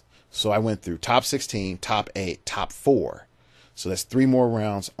rounds. So I went through top 16, top 8, top 4. So that's 3 more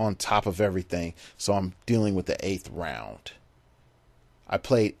rounds on top of everything. So I'm dealing with the 8th round. I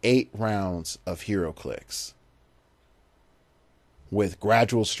played 8 rounds of Heroclix with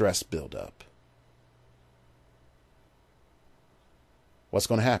gradual stress buildup. What's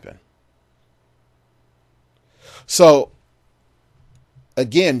going to happen? So,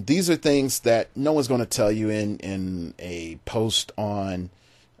 again, these are things that no one's going to tell you in a post on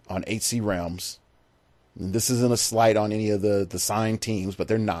HC Realms. This isn't a slight on any of the signed teams, but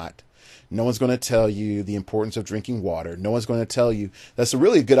they're not. No one's going to tell you the importance of drinking water. No one's going to tell you that's a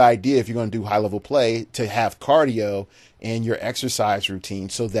really good idea if you're going to do high level play to have cardio in your exercise routine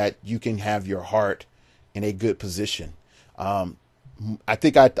so that you can have your heart in a good position. I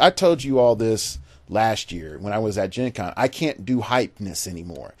think I told you all this last year when I was at Gen Con. I can't do hypeness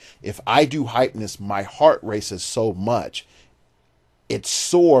anymore. If I do hypeness, my heart races so much, it's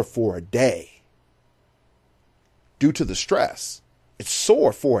sore for a day due to the stress. It's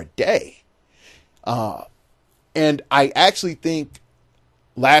sore for a day. And I actually think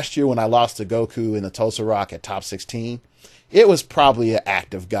last year when I lost to Goku in the Tulsa Rock at top 16, it was probably an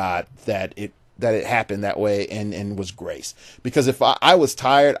act of God that it happened that way and was grace. Because if I was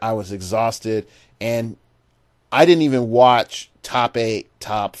tired, I was exhausted, and I didn't even watch top 8,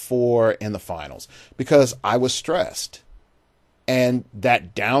 top 4 in the finals because I was stressed. And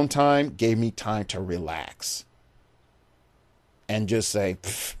that downtime gave me time to relax and just say,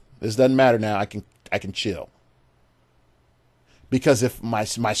 this doesn't matter now. I can chill. Because if my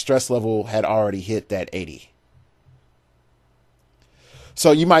stress level had already hit that 80.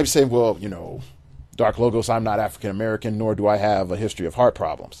 So you might say, well, Dark Logos, I'm not African American, nor do I have a history of heart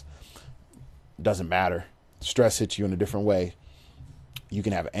problems. Doesn't matter. Stress hits you in a different way. You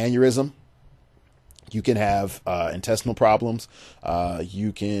can have an aneurysm. You can have intestinal problems.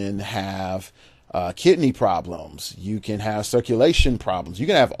 You can have kidney problems. You can have circulation problems. You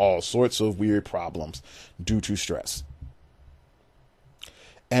can have all sorts of weird problems due to stress.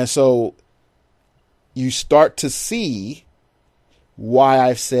 And so you start to see why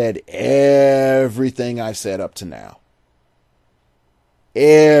I've said everything I've said up to now.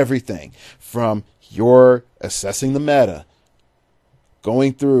 Everything from your assessing the meta,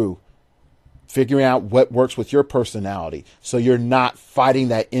 going through, figuring out what works with your personality so you're not fighting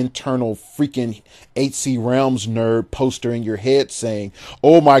that internal freaking HC Realms nerd poster in your head saying,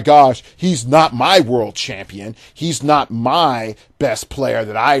 oh my gosh, he's not my world champion. He's not my best player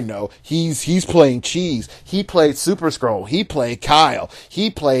that I know. He's playing cheese. He played Super Scroll. He played Kyle. He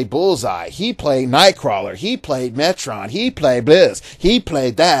played Bullseye. He played Nightcrawler. He played Metron. He played Blizz. He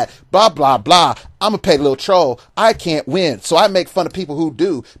played that. Blah, blah, blah. I'm a petty little troll. I can't win. So I make fun of people who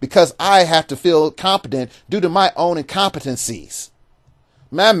do because I have to feel competent due to my own incompetencies.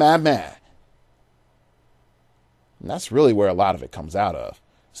 Man. And that's really where a lot of it comes out of.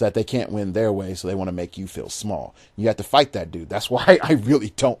 Is that they can't win their way, so they want to make you feel small. You have to fight that dude. That's why I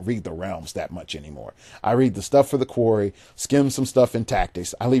really don't read the realms that much anymore. I read the stuff for the quarry, skim some stuff in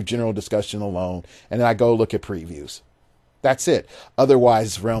tactics. I leave general discussion alone, and then I go look at previews. That's it.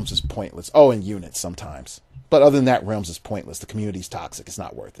 Otherwise, realms is pointless. Oh, and units sometimes. But other than that, realms is pointless. The community's toxic. It's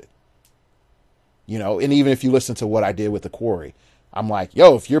not worth it. And even if you listen to what I did with the quarry, I'm like,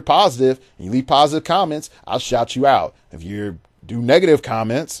 yo, if you're positive and you leave positive comments, I'll shout you out. If you do negative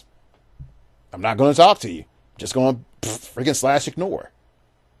comments, I'm not going to talk to you. I'm just going to freaking / ignore.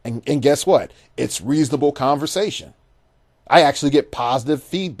 And guess what? It's reasonable conversation. I actually get positive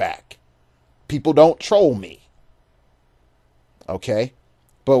feedback. People don't troll me. Okay?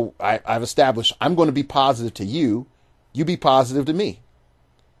 But I've established I'm going to be positive to you. You be positive to me.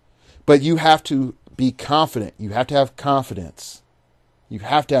 But you have to be confident. You have to have confidence. You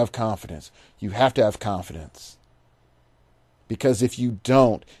have to have confidence. You have to have confidence. Because if you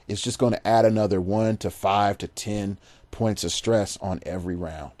don't, it's just going to add another 1 to 5 to 10 points of stress on every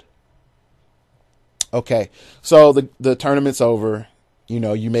round. Okay, so the tournament's over.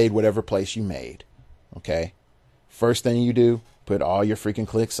 You made whatever place you made. Okay. First thing you do, put all your freaking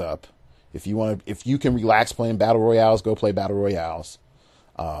clicks up. If you can relax playing battle royales, go play battle royales.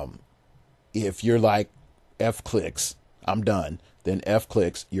 If you're like F clicks, I'm done. Then F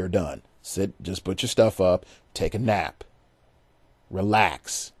clicks, you're done. Just put your stuff up, take a nap,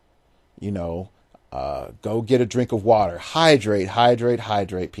 relax. Go get a drink of water.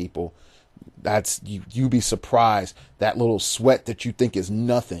 Hydrate, people. That's you be surprised that little sweat that you think is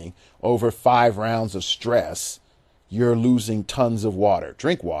nothing over 5 rounds of stress, you're losing tons of water.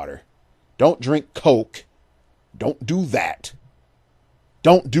 Drink water. Don't drink Coke. Don't do that.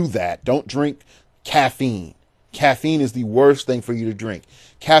 Don't drink caffeine. Caffeine is the worst thing for you to drink.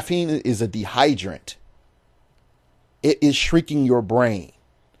 Caffeine is a dehydrant. It is shrinking your brain.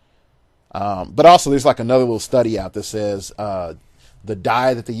 But also there's like another little study out that says the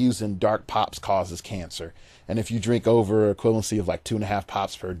dye that they use in dark pops causes cancer. And if you drink over equivalency of like 2.5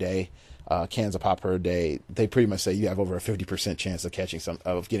 pops per day, cans of pop per day, they pretty much say you have over a 50% chance of getting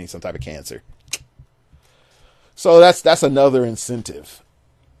some type of cancer. So that's another incentive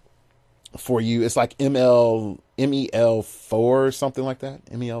for you. It's like MEL4 or something like that.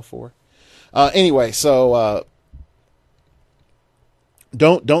 MEL4. Anyway, so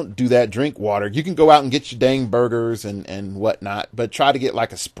don't do that. Drink water. You can go out and get your dang burgers and whatnot, but try to get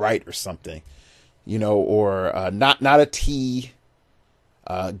like a Sprite or something, or not a tea.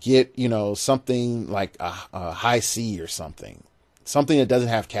 Get something like a high C or something that doesn't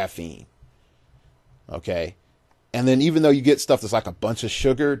have caffeine. Okay. And then even though you get stuff that's like a bunch of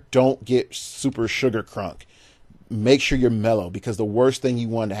sugar, don't get super sugar crunk. Make sure you're mellow, because the worst thing you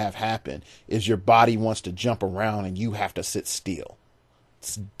want to have happen is your body wants to jump around and you have to sit still.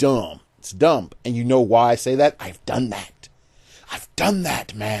 It's dumb. It's dumb. And you know why I say that? I've done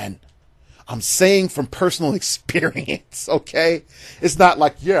that, man. I'm saying from personal experience, okay? It's not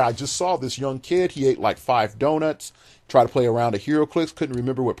like, yeah, I just saw this young kid. He ate like 5 donuts, tried to play around a Heroclix, couldn't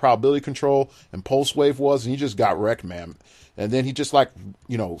remember what probability control and pulse wave was, and he just got wrecked, man. And then he just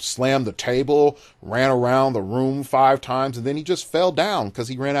slammed the table, ran around the room 5 times, and then he just fell down because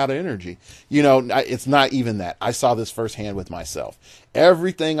he ran out of energy. It's not even that. I saw this firsthand with myself.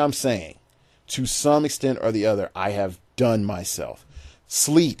 Everything I'm saying, to some extent or the other, I have done myself.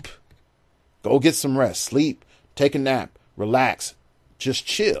 Sleep. Go get some rest. Sleep. Take a nap. Relax. Just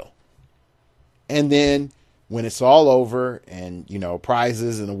chill. And then when it's all over and,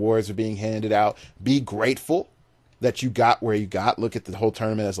 prizes and awards are being handed out, be grateful that you got where you got. Look at the whole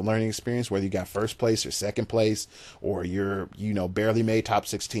tournament as a learning experience, whether you got first place or second place, or you're, barely made top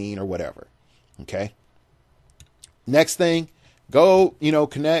 16 or whatever. Okay. Next thing, go,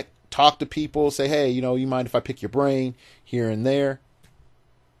 connect, talk to people, say, hey, you mind if I pick your brain here and there,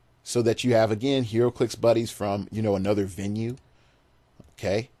 so that you have, again, Heroclix buddies from, another venue.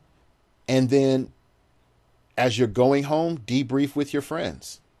 Okay. And then as you're going home, debrief with your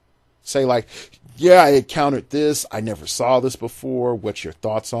friends. Say like, yeah, I encountered this. I never saw this before. What's your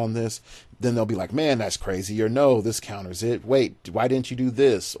thoughts on this? Then they'll be like, man, that's crazy. Or no, this counters it. Wait, why didn't you do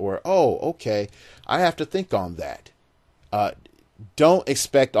this? Or, oh, okay, I have to think on that. Don't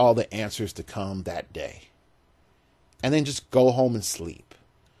expect all the answers to come that day. And then just go home and sleep.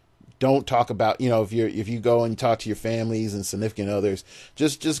 Don't talk about, if you go and talk to your families and significant others,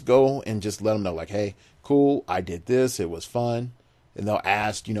 just go and just let them know, like, hey, cool, I did this, it was fun. And they'll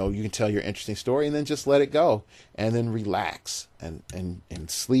ask, you can tell your interesting story, and then just let it go, and then relax and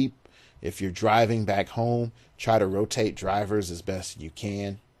sleep. If you're driving back home, try to rotate drivers as best you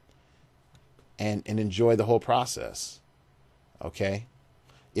can, and enjoy the whole process. Okay.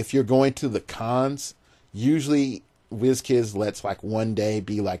 If you're going to the cons, usually WizKids lets like one day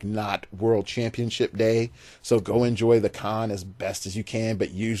be like not World Championship Day. So go enjoy the con as best as you can.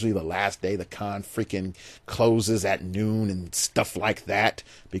 But usually the last day the con freaking closes at noon and stuff like that,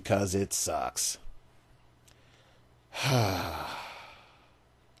 because it sucks. It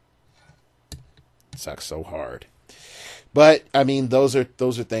sucks so hard. But I mean, those are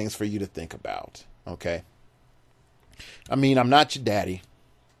things for you to think about. Okay. I mean, I'm not your daddy.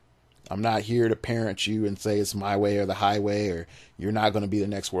 I'm not here to parent you and say it's my way or the highway, or you're not going to be the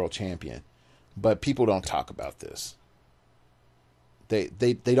next world champion. But people don't talk about this. They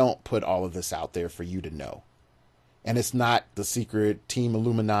don't put all of this out there for you to know. And it's not the secret team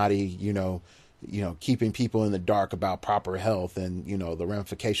Illuminati, keeping people in the dark about proper health and, the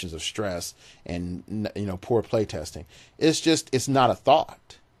ramifications of stress and, poor playtesting. It's not a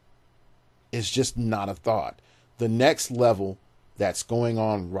thought. It's just not a thought. The next level that's going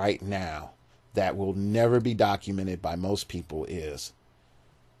on right now that will never be documented by most people is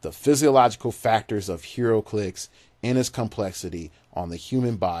the physiological factors of Heroclix in its complexity on the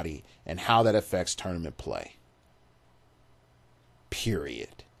human body and how that affects tournament play.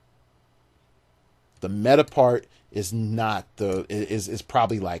 Period. The meta part is not is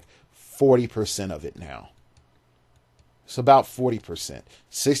probably like 40% of it now. It's about 40%.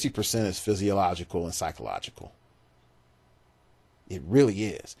 60% is physiological and psychological. It really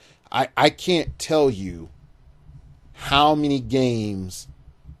is. I can't tell you how many games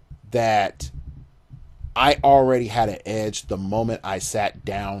that I already had an edge the moment I sat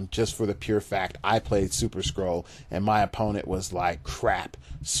down, just for the pure fact I played Super Scroll and my opponent was like crap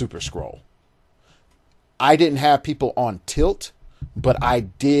Super Scroll. I didn't have people on tilt, but I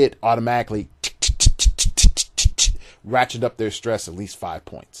did automatically ratchet up their stress at least 5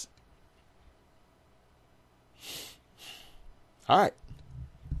 points. All right.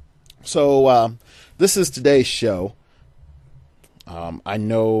 So this is today's show. I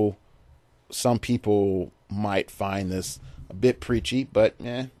know some people might find this a bit preachy, but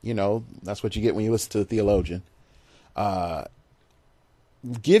that's what you get when you listen to a theologian.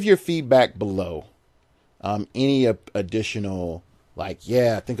 Give your feedback below. Any additional, like,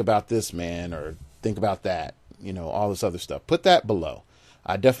 think about this, man, or think about that, all this other stuff. Put that below.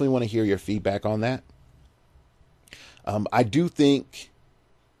 I definitely want to hear your feedback on that. I do think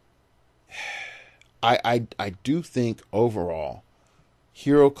overall,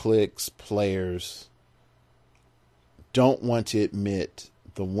 Heroclix players don't want to admit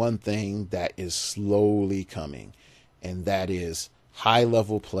the one thing that is slowly coming, and that is high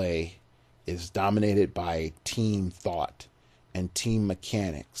level play is dominated by team thought and team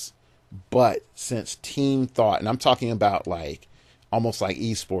mechanics. But since team thought, and I'm talking about like almost like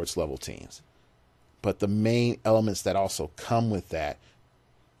esports level teams, but the main elements that also come with that,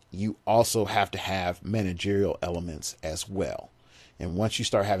 you also have to have managerial elements as well. And once you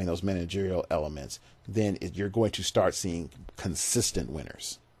start having those managerial elements, then you're going to start seeing consistent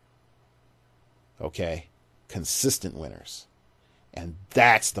winners. Okay? Consistent winners. And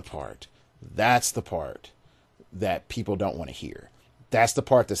that's the part that people don't want to hear. That's the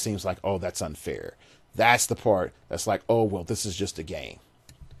part that seems like, oh, that's unfair. That's the part that's like, oh, well, this is just a game.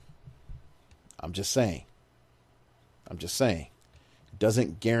 I'm just saying. It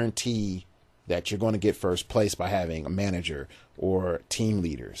doesn't guarantee that you're going to get first place by having a manager or team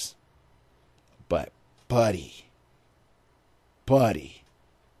leaders. But buddy,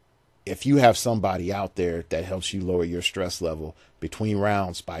 if you have somebody out there that helps you lower your stress level between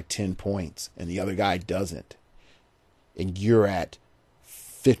rounds by 10 points and the other guy doesn't, and you're at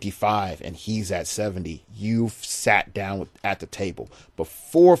 55 and he's at 70, you've sat down at the table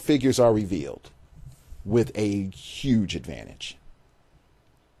before figures are revealed with a huge advantage.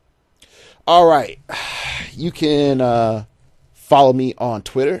 All right. You can follow me on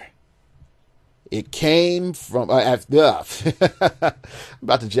Twitter. It came from... I'm about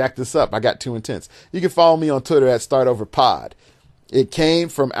to jack this up. I got too intense. You can follow me on Twitter at StartOverPod. It came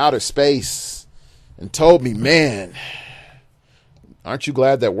from outer space and told me, man, aren't you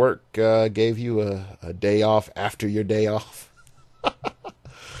glad that work gave you a day off after your day off?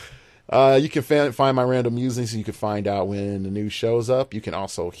 You can find my random musings. You can find out when the news shows up. You can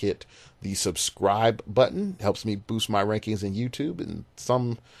also hit the subscribe button. It helps me boost my rankings in YouTube, and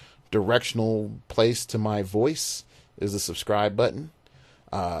some directional place to my voice is the subscribe button.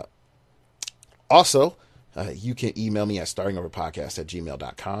 Also, you can email me at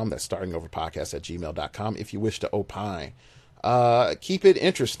startingoverpodcast@gmail.com. That's startingoverpodcast@gmail.com if you wish to opine. Keep it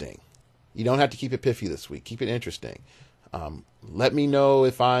interesting. You don't have to keep it piffy this week. Keep it interesting. Let me know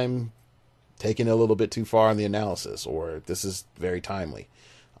if I'm taking it a little bit too far in the analysis, or this is very timely.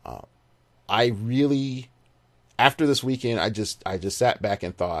 I really, after this weekend, I just sat back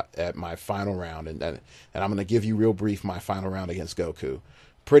and thought at my final round, and I'm going to give you real brief my final round against Goku.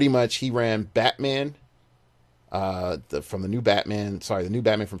 Pretty much, he ran Batman, the new Batman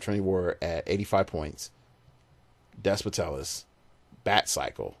from Trinity War at 85 points, Despotellus, Bat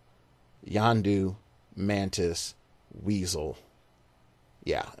Cycle, Yondu, Mantis, Weasel.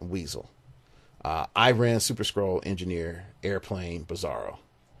 Yeah, Weasel. I ran Super Scroll, Engineer, Airplane, Bizarro.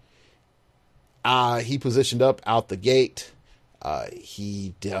 He positioned up out the gate.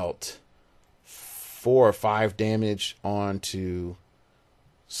 He dealt 4 or 5 damage onto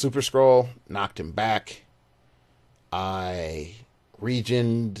Super Scroll, knocked him back. I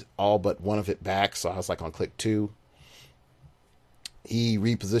regened all but one of it back, so I was like on click 2. He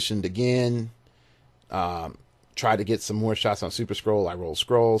repositioned again, tried to get some more shots on Super Scroll. I rolled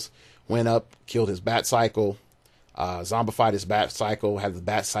scrolls, went up, killed his Bat Cycle, zombified his Bat Cycle, had the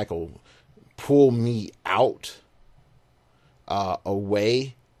Bat Cycle pull me out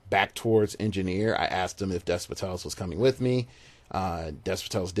away, back towards engineer. I asked him if Despotelis was coming with me.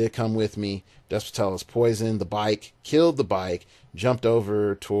 Despotelis did come with me. Despotelis poisoned the bike, killed the bike, jumped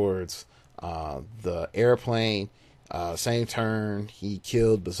over towards the airplane. Same turn, he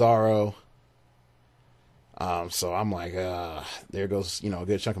killed Bizarro. So I'm like, there goes, a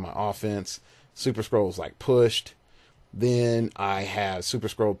good chunk of my offense. Super Scroll's like pushed. Then I have Super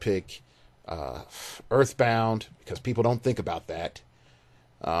Scroll pick Earthbound, because people don't think about that.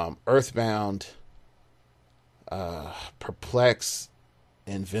 Earthbound, Perplex,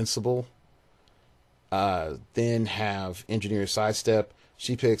 Invincible. Then have Engineer Sidestep.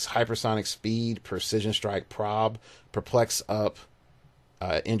 She picks Hypersonic Speed, Precision Strike, Prob. Perplex up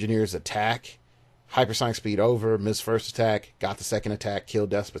Engineer's Attack. Hypersonic Speed over, missed first attack, got the second attack, killed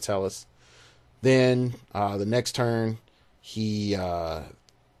Despotelis. Then the next turn, he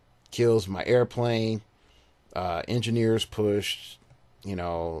kills my airplane. Engineers push,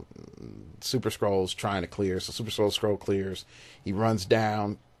 Super Scroll's trying to clear, so Super Scroll clears. He runs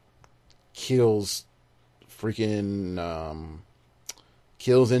down, kills Engineer,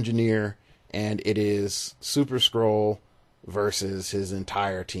 and it is Super Scroll versus his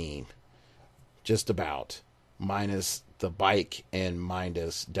entire team. Just about. Minus the bike and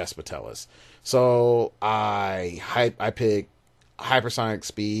minus Despotelis. So I pick Hypersonic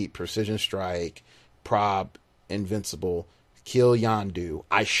Speed, Precision Strike, Prob, Invincible, kill Yondu.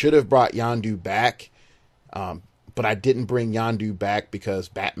 I should have brought Yondu back, but I didn't bring Yondu back because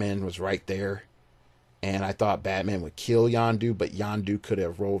Batman was right there. And I thought Batman would kill Yondu, but Yondu could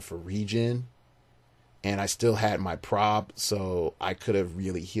have rolled for regen. And I still had my Prob, so I could have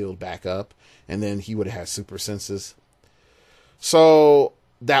really healed back up. And then he would have had super senses. So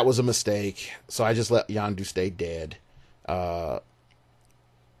that was a mistake. So I just let Yondu stay dead. Batman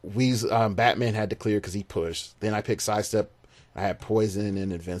had to clear because he pushed. Then I picked Sidestep. I had Poison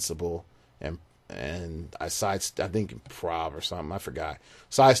and Invincible. And I think Prob or something. I forgot.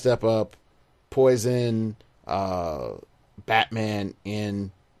 Sidestep up. Poison. Batman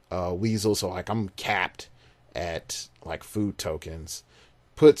in Weasel. So like I'm capped at like food tokens.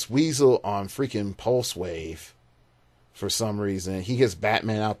 Puts Weasel on freaking Pulse Wave for some reason. He gets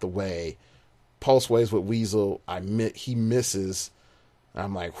Batman out the way. Pulse Waves with Weasel. He misses.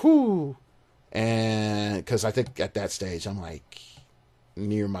 I'm like, whoo. And because I think at that stage I'm like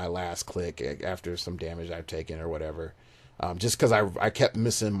near my last click after some damage I've taken or whatever. Just because I kept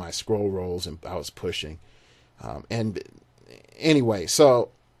missing my scroll rolls and I was pushing. And anyway, so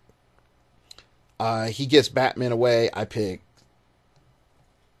he gets Batman away. I pick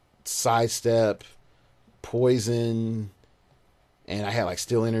Sidestep, Poison, and I had like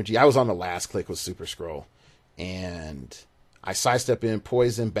Steel Energy. I was on the last click with Super Scroll, and I Sidestep in,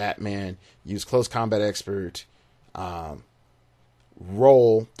 Poison, Batman, use Close Combat Expert,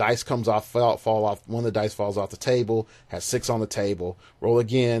 roll, dice comes off, fall off, one of the dice falls off the table, has 6 on the table, roll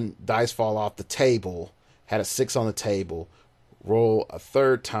again, dice fall off the table, had a 6 on the table, roll a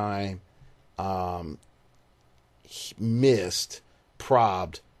third time, missed,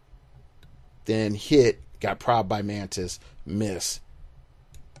 probbed, then hit, got probbed by Mantis, miss.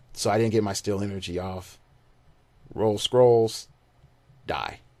 So I didn't get my Steel Energy off. Roll scrolls,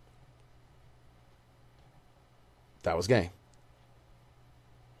 die. That was game.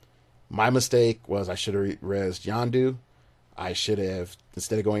 My mistake was I should have rezzed Yondu. I should have,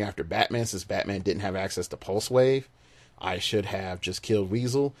 instead of going after Batman, since Batman didn't have access to Pulse Wave, I should have just killed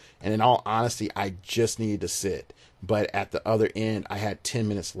Weasel. And in all honesty, I just needed to sit. But at the other end, I had 10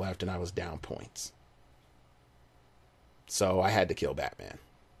 minutes left and I was down points. So I had to kill Batman.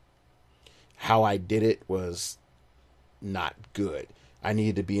 How I did it was not good. I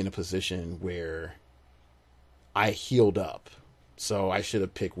needed to be in a position where I healed up. So I should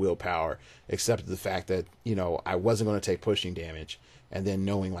have picked willpower, except the fact that, I wasn't going to take pushing damage. And then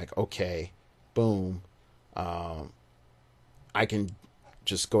knowing like, okay, boom, I can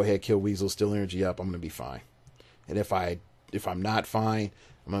just go ahead, kill Weasel, Steel Energy up, I'm going to be fine. And if I'm not fine,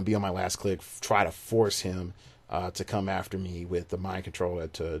 I'm going to be on my last click, try to force him to come after me with the mind controller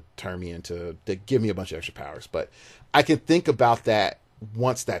to turn me to give me a bunch of extra powers. But I can think about that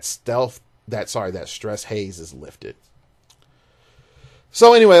once that stress haze is lifted.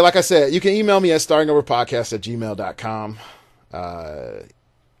 So anyway, like I said, you can email me at startingoverpodcast@gmail.com.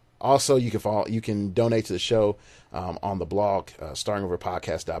 Also, you can donate to the show on the blog,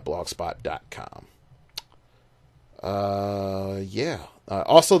 startingoverpodcast.blogspot.com.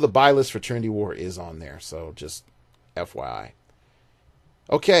 Also, the buy list for Trinity War is on there, so just FYI.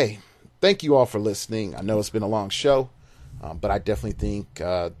 Okay, thank you all for listening. I know it's been a long show, but I definitely think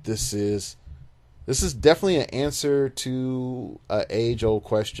this is This is definitely an answer to an age-old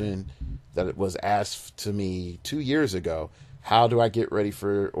question that was asked to me 2 years ago. How do I get ready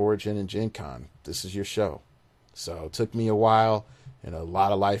for Origin and Gen Con? This is your show. So it took me a while and a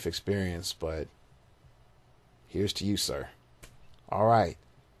lot of life experience, but here's to you, sir. All right.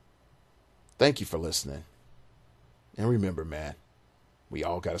 Thank you for listening. And remember, man, we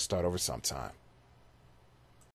all got to start over sometime.